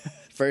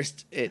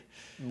 First, it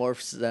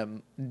demorphs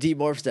them,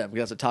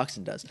 because that's what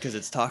toxin does. Because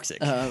it's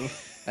toxic. I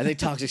think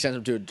toxic sends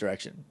them to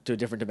a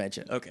different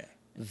dimension. okay.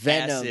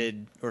 Venom.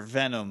 Acid or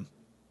venom.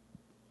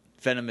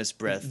 Venomous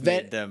breath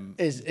made them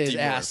is demorph.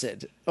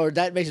 acid, or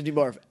that makes them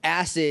demorph.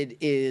 Acid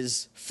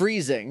is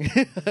freezing.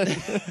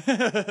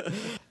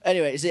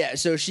 Anyway,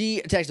 so she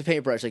attacks the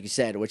paintbrush, like you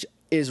said, which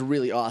is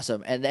really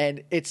awesome. And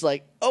then it's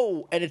like,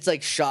 oh, and it's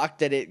like shocked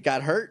that it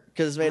got hurt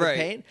because it's made Right. of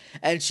paint.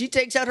 And she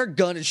takes out her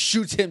gun and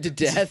shoots him to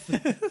death.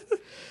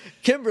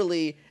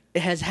 Kimberly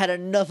has had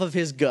enough of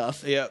his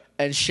guff Yep.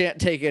 and shan't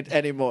take it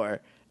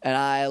anymore. And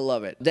I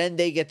love it. Then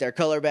they get their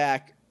color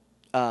back.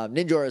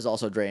 Ninjora is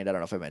also drained. I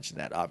don't know if I mentioned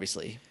that.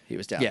 Obviously, he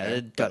was down Yeah,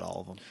 there. they got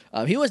all of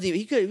them. He wasn't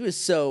even, he was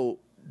so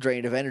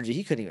drained of energy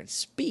he couldn't even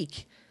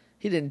speak.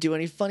 He didn't do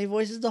any funny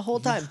voices the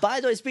whole time. By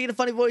the way, speaking of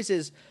funny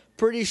voices,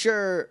 pretty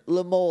sure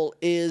Lemole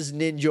is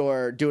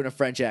Ninjor doing a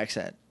French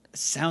accent.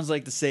 Sounds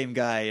like the same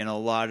guy in a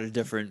lot of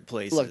different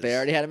places. Look, they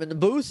already had him in the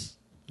booth.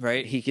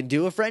 right? He can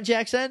do a French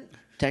accent,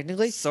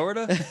 technically.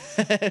 Sorta.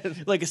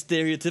 Like a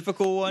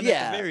stereotypical one. at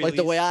Yeah, the very like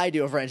the least. way I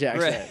do a French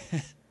accent.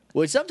 Right.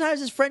 Which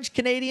sometimes is French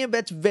Canadian, but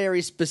that's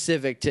very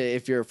specific to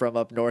if you're from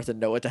up north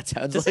and know what that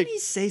sounds Doesn't like. he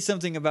say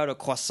something about a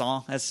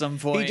croissant at some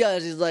point? He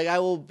does. He's like, I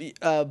will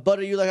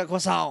butter you like a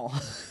croissant.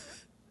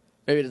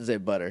 Maybe he doesn't say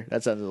butter.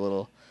 That sounds a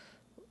little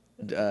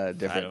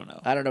different. I don't know.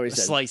 I don't know what he A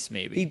says. slice,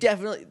 maybe. He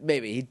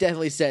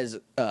definitely says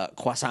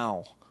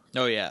croissant.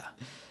 Oh, yeah.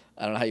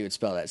 I don't know how you would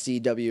spell that.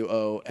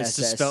 CWOSS. It's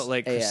just spelled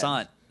like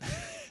croissant.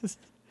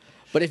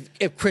 But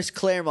if Chris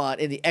Claremont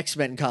in the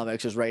X-Men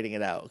comics was writing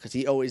it out, because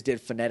he always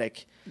did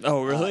phonetic.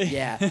 Oh, really?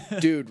 Yeah.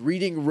 Dude,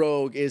 reading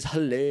Rogue is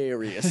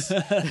hilarious.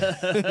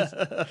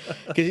 Because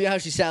you know how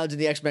she sounds in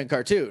the X-Men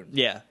cartoon?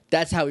 Yeah.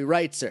 That's how he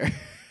writes her.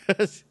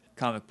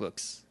 Comic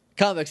books.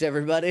 Comics,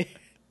 everybody.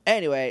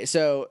 Anyway,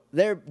 so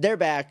they're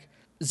back.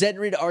 Zed and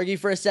Rita argue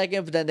for a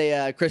second, but then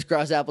they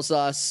crisscross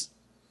applesauce,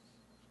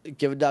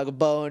 give a dog a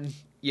bone.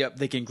 Yep,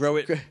 they can grow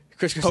it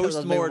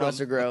Crisscross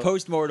monster grow.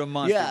 post-mortem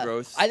monster Yeah,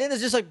 growth. I think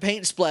there's just like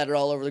paint splatter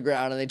all over the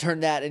ground, and they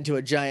turn that into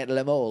a giant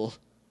lemole.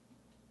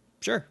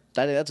 Sure.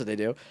 I think that's what they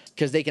do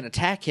because they can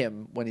attack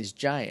him when he's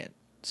giant.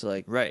 So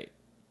like Right.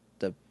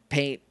 the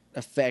paint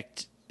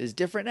effect is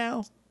different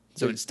now.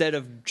 So instead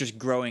of just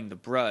growing the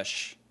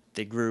brush,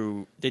 they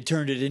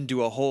turned it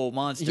into a whole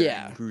monster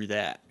Yeah. and grew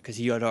that because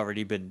he had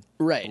already been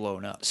Right.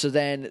 blown up. So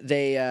then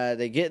they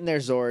get in their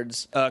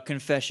Zords.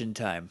 Confession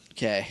time.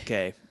 Okay,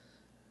 Okay.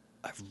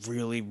 I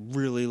really,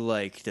 really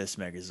like this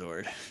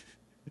Megazord.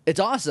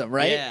 it's awesome,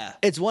 right? Yeah.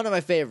 It's one of my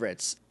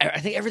favorites. I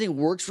think everything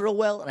works real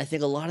well, and I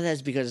think a lot of that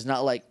is because it's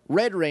not like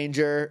Red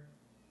Ranger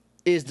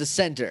is the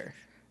center,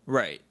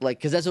 Right. like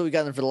because that's what we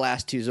got them for the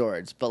last two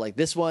Zords. But like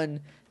this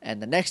one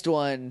and the next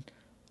one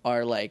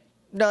are like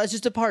no, it's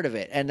just a part of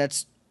it, and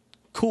that's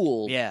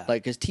cool. Yeah.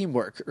 like it's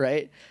teamwork,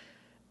 right?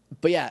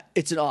 But yeah,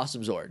 it's an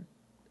awesome Zord.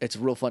 It's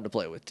real fun to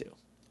play with too.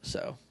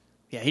 So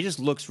Yeah, he just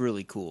looks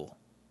really cool.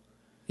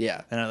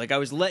 yeah, And I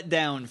was let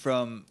down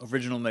from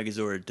original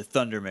Megazord to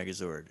Thunder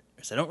Megazord.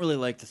 Because I don't really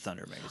like the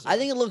Thunder Megazord. I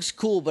think it looks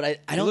cool, but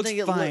I don't looks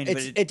think fine, but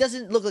it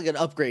doesn't look like an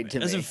upgrade to it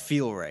doesn't me.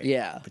 feel right.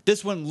 Yeah. But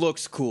this one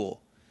looks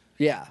cool.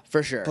 Yeah,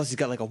 for sure. Plus he's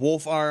got like a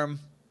wolf arm,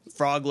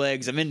 frog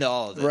legs. I'm into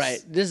all of this. Right,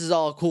 this is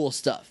all cool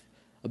stuff.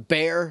 A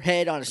bear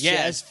head on his Yeah,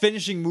 his chest.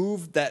 finishing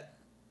move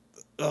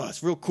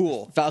it's real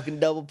cool. Falcon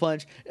double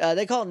punch.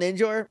 They call it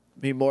Ninjor.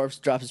 He morphs,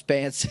 drops his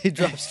pants. He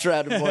drops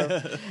Shroud and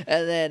morph.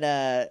 And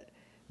then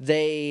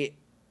they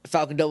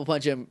Falcon double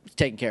punch him,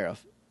 taken care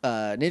of.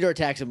 Ninjor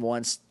attacks him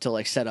once to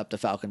like set up the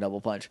Falcon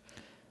double punch.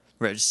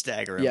 Right, just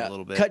stagger him a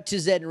little bit. Cut to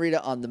Zed and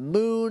Rita on the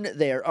moon.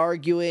 They are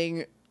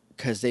arguing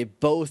because they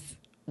both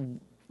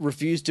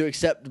refuse to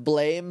accept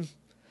blame.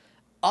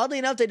 Oddly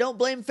enough, they don't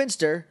blame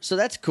Finster, so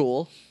that's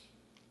cool.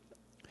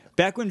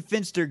 Back when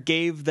Finster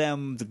gave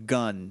them the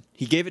gun,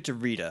 he gave it to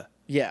Rita.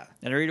 Yeah.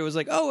 And Rita was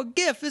like, "Oh, a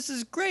gift. This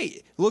is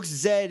great." Looks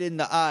Zed in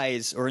the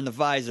eyes or in the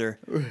visor.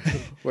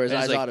 Where his And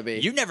eyes he's like, ought to be.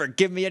 "You never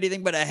give me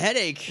anything but a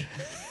headache."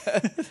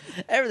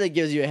 Everything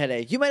gives you a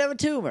headache. You might have a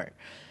tumor.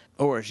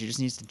 Or she just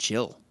needs to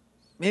chill.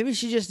 Maybe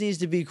she just needs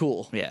to be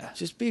cool. Yeah.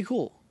 Just be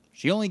cool.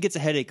 She only gets a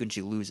headache when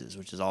she loses,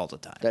 which is all the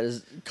time. That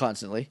is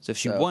constantly. So if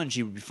she won,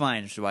 she would be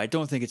fine. So I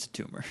don't think it's a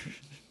tumor.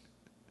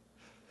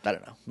 I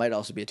don't know. Might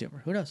also be a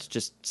tumor. Who knows? It's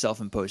just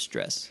self-imposed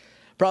stress.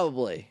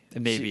 Probably.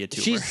 It may be a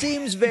tumor. She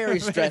seems very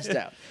stressed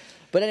out.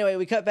 But anyway,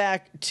 we cut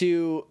back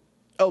to...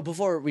 Oh,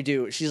 before we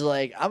do, she's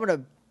like, I'm going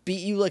to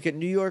beat you like a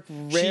New York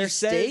rare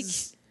steak.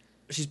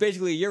 She's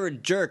basically, "You're a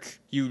jerk,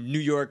 you New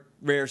York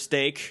rare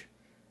steak."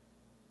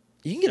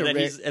 You can get And a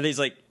then, rare... and he's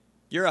like,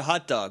 "You're a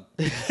hot dog."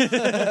 And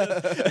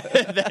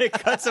then it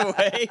cuts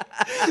away.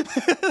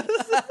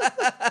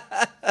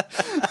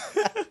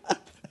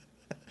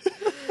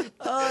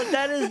 Oh,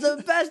 that is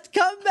the best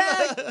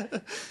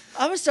comeback.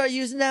 I'm going to start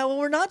using that when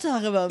we're not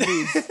talking about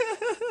meats.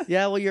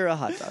 Yeah, well, you're a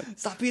hot dog.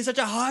 Stop being such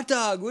a hot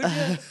dog, would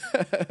you?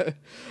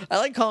 I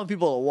like calling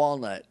people a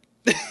walnut.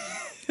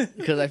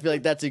 Because I feel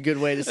like that's a good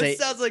way to say... It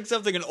sounds like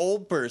something an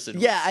old person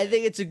would Yeah, I say.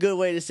 think it's a good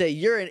way to say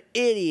you're an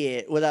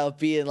idiot without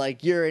being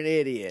like, you're an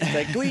idiot.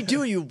 Like, what are you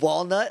doing, you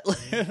walnut?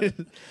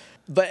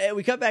 But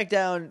we cut back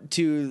down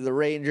to the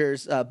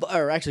Rangers,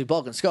 or actually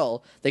Bulk and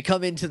Skull. They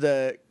come into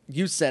the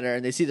youth center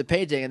and they see the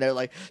painting and they're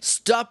like,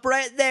 "Stop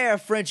right there,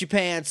 Frenchy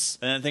Pants.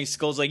 And then I think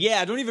Skull's like,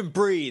 "Yeah, don't even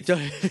breathe."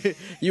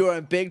 You are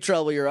in big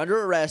trouble. You're under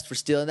arrest for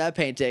stealing that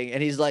painting."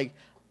 And he's like,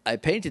 "I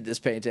painted this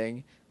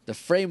painting. The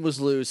frame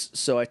was loose,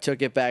 so I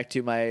took it back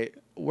to my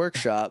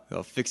workshop.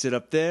 I'll fix it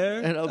up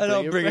there, And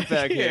I'll bring it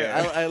back here.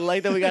 I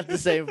like that we got to the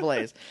same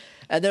place."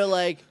 And they're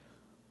like,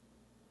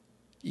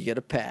 "You get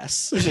a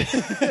pass."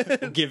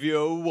 I'll give you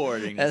a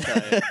warning. and,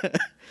 Time.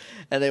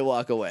 and they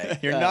walk away.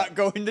 You're not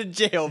going to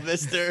jail,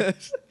 mister.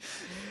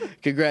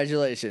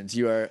 Congratulations,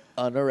 you are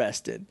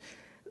unarrested.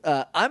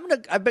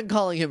 I've been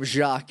calling him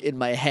Jacques in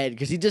my head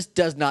because he just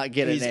does not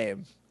get He's- a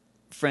name.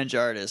 French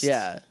artist.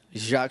 Yeah,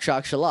 Jacques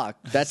Chalac.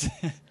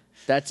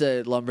 That's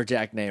a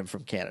lumberjack name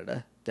from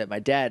Canada that my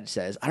dad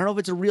says. I don't know if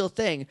it's a real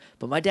thing,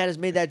 but my dad has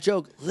made that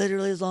joke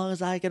literally as long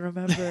as I can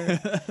remember.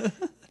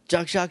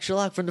 Jacques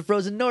Chalac from the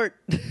Frozen North.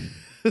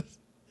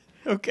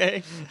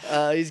 Okay.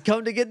 He's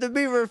come to get the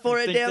beaver for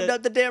I it think dammed that-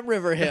 up the damn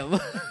river him.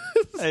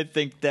 I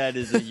think that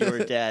is a your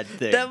dad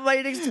thing. That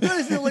might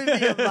exclusively be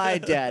a my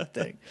dad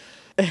thing.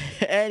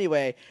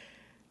 Anyway,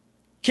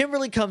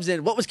 Kimberly comes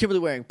in. What was Kimberly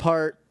wearing?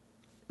 The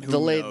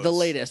knows?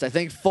 latest, I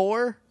think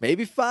 4,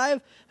 maybe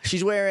 5.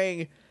 She's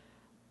wearing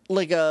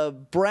like a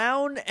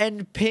brown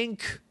and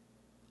pink.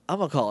 I'm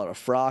gonna call it a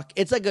frock.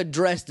 It's like a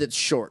dress that's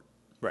short.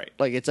 Right.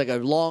 Like it's like a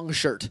long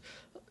shirt,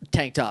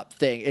 tank top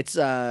thing. It's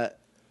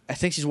I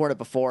think she's worn it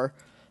before,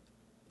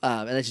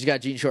 and then she's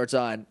got jean shorts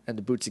on and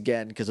the boots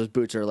again because those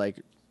boots are like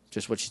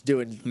just what she's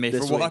doing. Made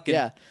this for week. walking.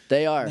 Yeah,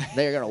 they are.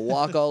 They are gonna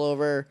walk all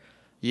over.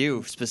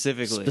 You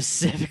specifically.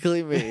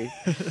 Specifically me.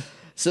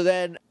 So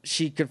then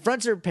she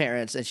confronts her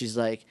parents and she's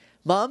like,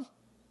 "Mom,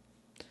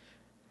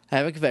 I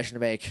have a confession to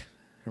make."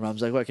 Her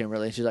mom's like, "What,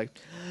 Kimberly?" And she's like,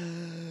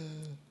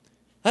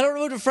 "I don't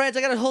move to France.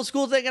 I got a whole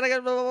school thing, and I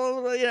got blah, blah,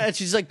 blah, blah," you know, and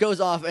she's like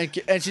goes off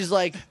and she's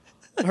like,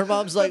 her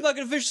mom's I'm like, not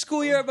gonna finish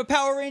school year. I'm a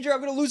Power Ranger. I'm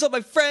gonna lose all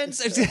my friends.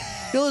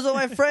 "You lose all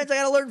my friends. I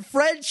gotta learn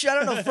French. I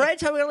don't know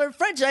French. How am I gonna learn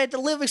French? I have to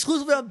live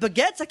exclusively on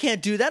baguettes. I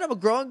can't do that. I'm a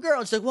grown girl."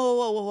 And she's like, "Whoa,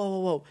 whoa, whoa, whoa, whoa,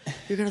 whoa!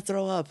 You're gonna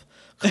throw up.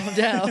 Calm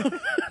down."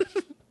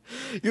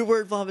 Your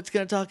word vomit's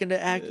gonna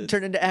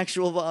turn into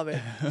actual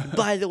vomit.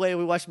 By the way,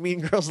 we watched Mean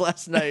Girls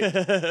last night,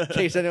 in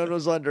case anyone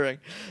was wondering.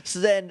 So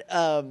then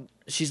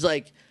she's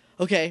like,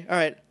 "Okay, all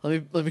right,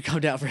 let me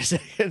calm down for a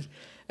second."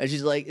 And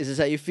she's like, "Is this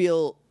how you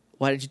feel?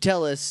 Why didn't you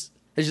tell us?"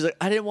 And she's like,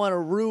 "I didn't want to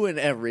ruin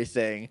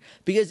everything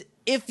because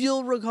if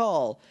you'll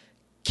recall,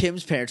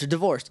 Kim's parents are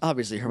divorced.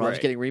 Obviously, her mom's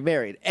Right. getting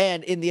remarried,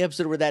 and in the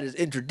episode where that is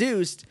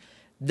introduced,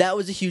 that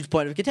was a huge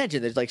point of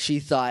contention. There's like she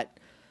thought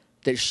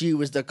that she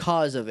was the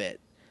cause of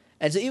it."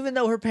 And so even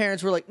though her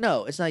parents were like,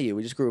 "No, it's not you.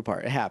 We just grew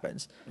apart. It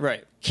happens."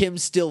 Right. Kim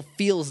still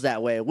feels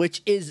that way,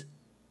 which is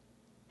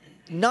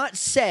not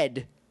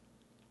said,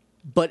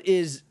 but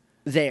is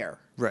there,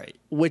 Right.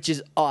 which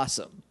is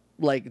awesome.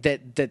 Like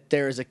that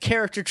there is a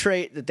character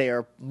trait that they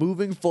are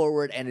moving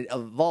forward and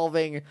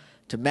evolving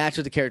to match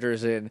what the character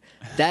is in.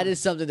 That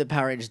is something that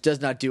Power Rangers does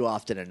not do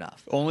often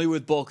enough. Only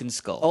with Bulk and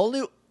Skull.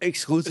 Only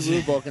exclusively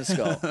with Bulk and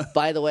Skull.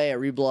 By the way, I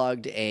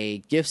reblogged a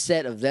gift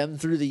set of them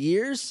through the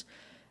years,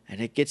 and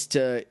it gets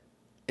to,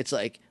 it's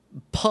like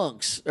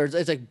punks, or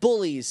it's like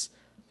bullies,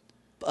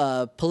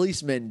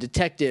 policemen,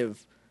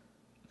 detective,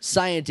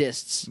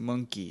 scientists,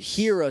 Monkeys.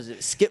 heroes.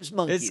 It skips It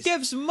monkeys.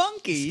 skips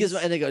monkeys.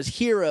 And it goes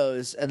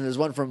heroes, and there's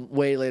one from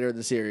way later in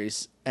the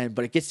series,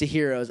 but it gets to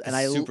heroes, and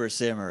Super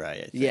Samurai. I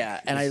think. yeah,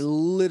 and I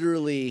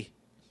literally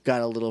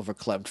got a little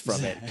verklempt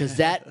from it because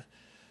that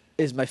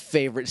is my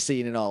favorite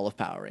scene in all of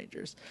Power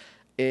Rangers.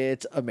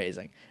 It's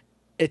amazing.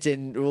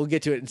 We'll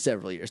get to it in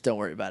several years. Don't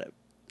worry about it.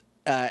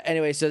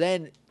 Anyway, so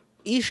then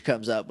Ish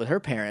comes up with her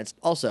parents.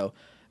 Also,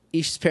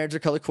 Ish's parents are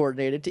color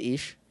coordinated to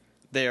Ish.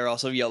 They are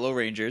also Yellow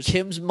Rangers.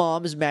 Kim's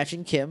mom is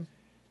matching Kim.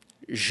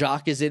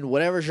 Jacques is in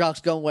whatever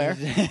Jacques gonna wear.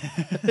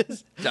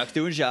 Jacques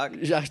doing Jacques.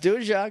 Jacques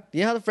doing Jacques.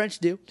 You know how the French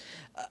do.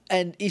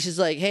 And Ish is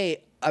like,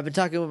 hey, I've been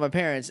talking with my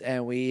parents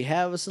and we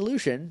have a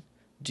solution.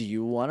 Do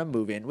you want to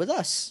move in with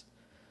us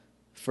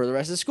for the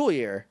rest of the school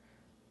year?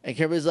 And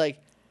Kimberly's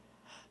like,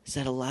 is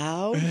that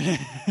allowed?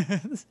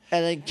 And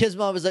then Kim's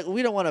mom is like,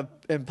 we don't want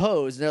to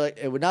impose. And they're like,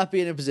 it would not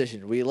be an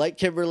imposition. We like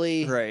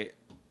Kimberly. Right.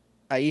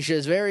 Aisha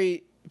is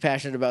very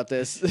passionate about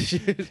this.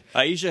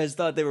 Aisha has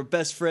thought they were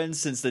best friends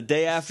since the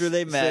day after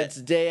they met. Since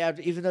the day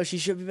after, even though she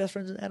should be best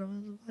friends with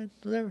Adam.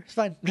 Whatever. It's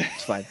fine.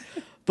 It's fine.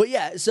 But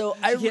yeah, so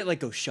I can't like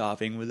go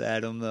shopping with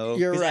Adam though.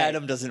 You're right.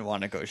 Adam doesn't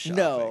want to go shopping.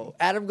 No,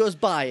 Adam goes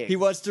buying. He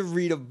wants to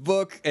read a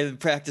book and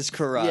practice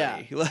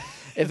karate. Yeah.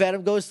 If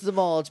Adam goes to the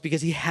mall, it's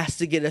because he has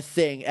to get a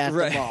thing at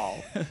Right. the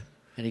mall.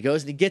 And he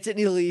goes and he gets it and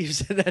he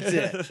leaves, and that's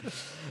it.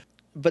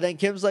 But then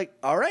Kim's like,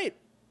 all right,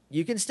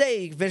 you can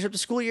stay. You can finish up the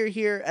school year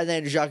here. And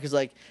then Jacques is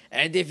like,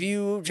 and if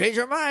you change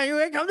your mind, you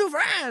can come to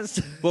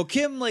France. Well,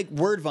 Kim like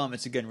word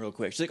vomits again real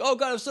quick. She's like, "Oh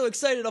God, I'm so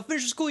excited! I'll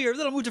finish the school year,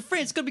 then I'll move to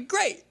France. It's gonna be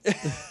great."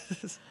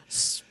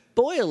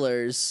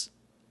 Spoilers.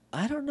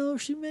 I don't know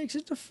if she makes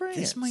it to France.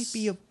 This might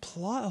be a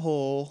plot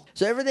hole.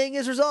 So everything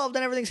is resolved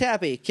and everything's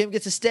happy. Kim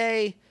gets to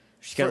stay.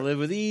 She's gotta live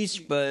with Ish,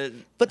 but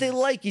But they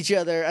like each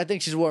other. I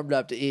think she's warmed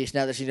up to Ish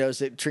now that she knows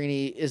that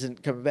Trini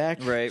isn't coming back.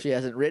 Right. She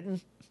hasn't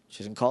written.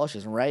 She doesn't call. She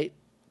doesn't write.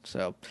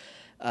 So,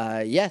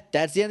 yeah,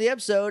 that's the end of the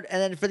episode.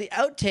 And then for the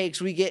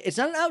outtakes, we get... It's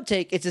not an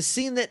outtake. It's a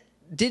scene that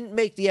didn't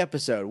make the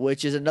episode,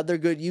 which is another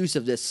good use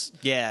of this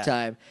Yeah.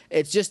 time.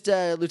 It's just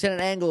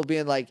Lieutenant Angle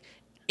being like,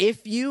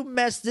 if you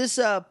mess this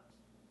up,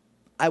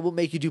 I will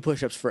make you do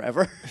push-ups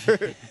forever.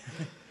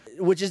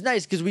 Which is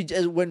nice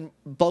because when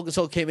Bulk and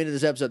Soul came into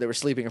this episode, they were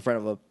sleeping in front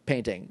of a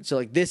painting. So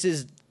like this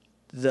is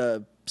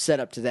the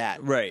setup to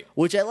that, Right.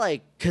 Which I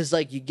like because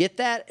like you get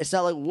that. It's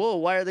not like whoa,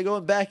 why are they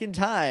going back in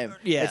time?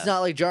 Yeah. It's not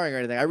like jarring or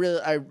anything. I really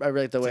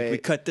like the way like we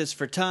cut this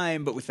for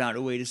time, but we found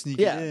a way to sneak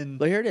yeah. it in.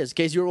 But here it is. In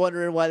case you were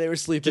wondering why they were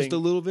sleeping, Just a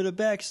little bit of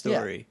yeah.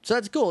 backstory. So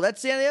that's cool.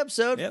 That's the end of the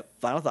episode. Yep.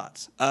 Final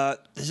thoughts.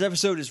 This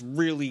episode is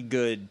really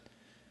good.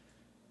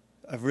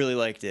 I've really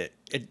liked it.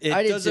 It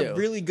I did does too. a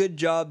really good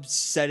job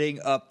setting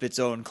up its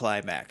own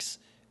climax.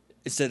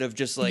 Instead of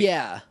just like...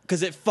 Yeah.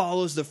 Because it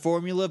follows the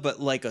formula, but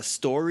like a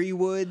story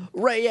would.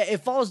 Right, yeah,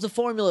 it follows the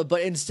formula,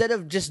 but instead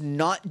of just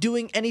not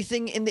doing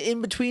anything in the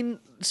in-between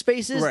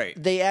spaces, Right.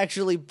 they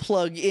actually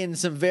plug in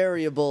some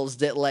variables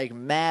that, like,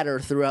 matter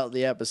throughout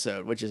the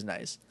episode, which is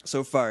nice.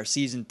 So far,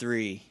 Season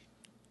 3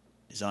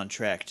 is on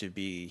track to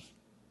be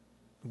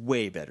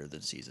way better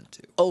than Season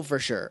 2. Oh, for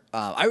sure.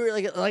 I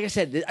really like I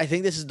said, I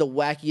think this is the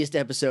wackiest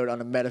episode on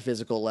a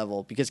metaphysical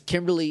level, because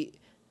Kimberly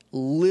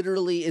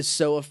literally is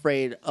so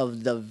afraid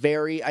of the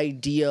very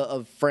idea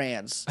of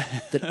France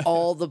that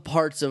all the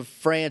parts of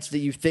France that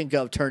you think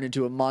of turn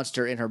into a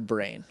monster in her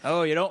brain.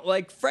 Oh, you don't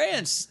like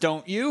France,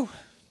 don't you?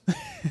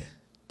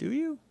 Do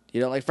you?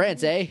 You don't like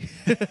France, eh?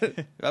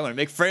 I want to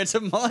make France a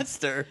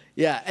monster.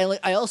 Yeah, and like,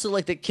 I also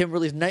like that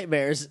Kimberly's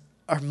nightmares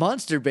are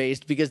monster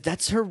based because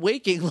that's her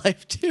waking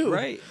life too.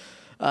 Right.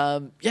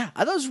 Yeah,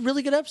 I thought it was a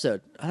really good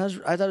episode. I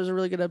thought it was a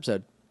really good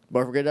episode.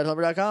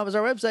 morphingrid.tumblr.com is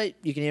our website.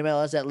 You can email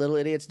us at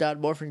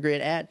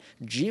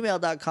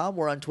littleidiots.morphingrid@gmail.com.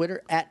 We're on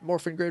Twitter at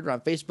morphingrid. We're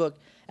on Facebook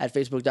at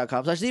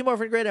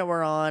facebook.com/themorphingrid, and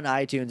we're on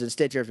iTunes and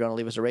Stitcher if you want to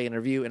leave us a rating and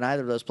review in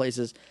either of those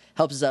places.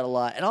 Helps us out a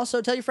lot. And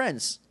also tell your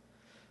friends.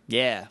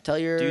 Yeah. Tell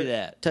your do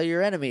that. Tell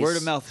your enemies. Word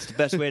of mouth is the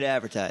best way to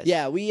advertise.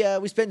 Yeah, we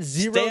spend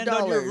 $0. Stand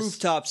on your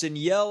rooftops and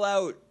yell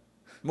out.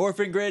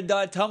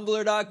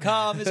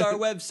 Morphingrid.tumblr.com is our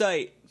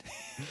website.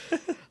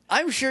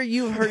 I'm sure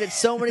you've heard it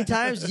so many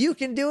times. You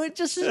can do it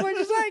just as much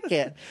as I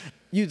can.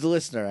 You, the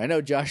listener. I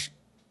know Josh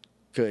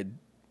could.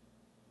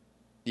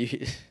 I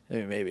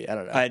mean, maybe. I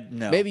don't know.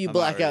 No, maybe you I'm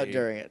black out already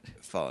during it.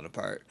 Falling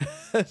apart.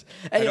 Anyway,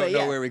 I don't know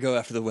yeah. where we go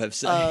after the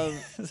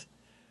website.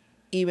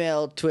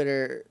 Email,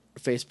 Twitter,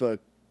 Facebook,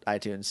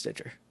 iTunes,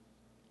 Stitcher.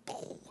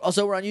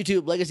 Also, we're on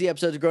YouTube. Legacy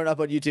episodes are growing up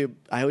on YouTube.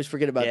 I always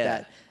forget about Yeah.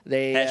 that.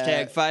 They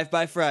Hashtag 5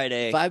 by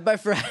Friday. 5 by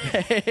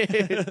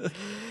Friday.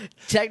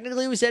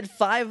 Technically, we said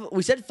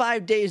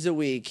 5 days a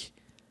week,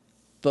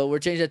 but we're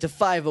changing that to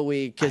 5 a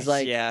week because,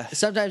 like, yeah.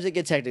 sometimes it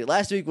gets hectic.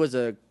 Last week was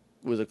a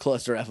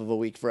cluster F of a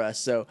week for us,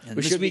 so And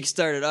we this should week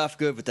started off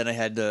good, but then I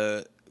had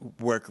to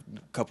work a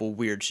couple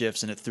weird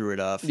shifts and it threw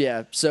it off.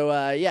 Yeah. So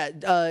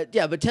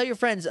but tell your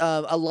friends.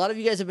 A lot of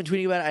you guys have been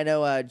tweeting about it. I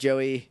know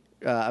Joey.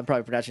 I'm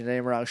probably pronouncing the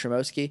name wrong.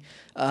 Shramowski.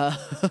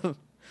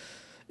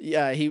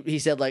 Yeah, he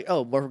said like,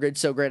 "Oh, Morphin Grid's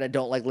so great. I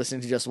don't like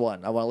listening to just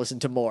one. I want to listen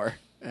to more."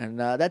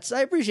 And I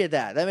appreciate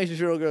that. That makes me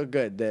feel real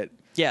good that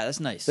Yeah, that's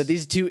nice. that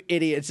these two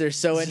idiots are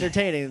so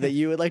entertaining that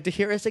you would like to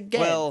hear us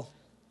again. Well,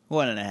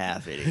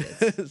 1.5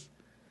 idiots.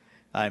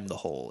 I'm the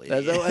whole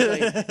idiot.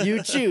 Like,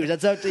 you choose.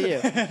 That's up to you.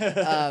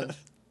 I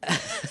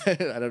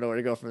don't know where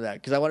to go from that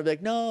because I want to be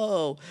like,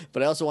 no,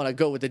 but I also want to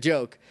go with the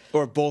joke.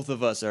 Or both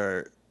of us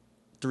are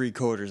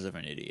 3/4 of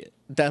an idiot.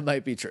 That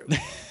might be true.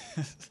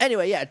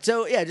 Anyway, yeah.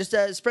 So yeah, just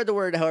spread the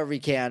word however you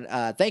can.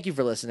 Thank you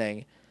for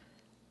listening.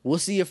 we'll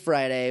see you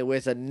Friday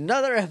with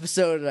another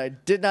episode that I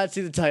did not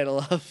see the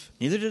title of.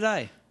 Neither did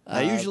I.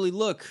 I usually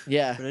look.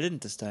 yeah. But I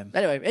didn't this time.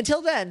 Anyway,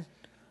 until then,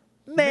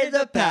 may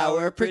the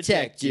power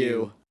protect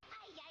you.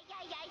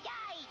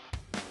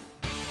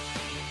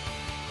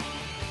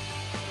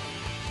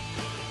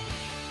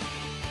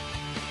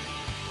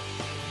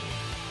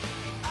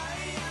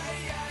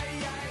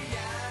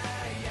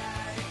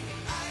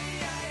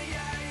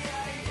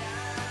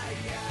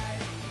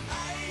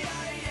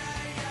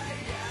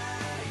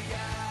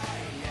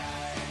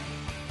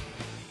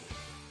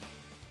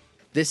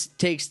 This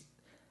takes...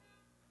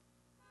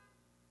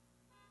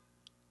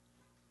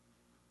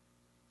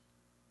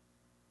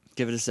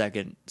 Give it a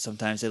second.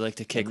 Sometimes they like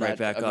to kick right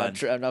back I'm on.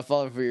 I'm not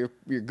falling for your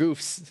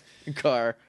goofs, car.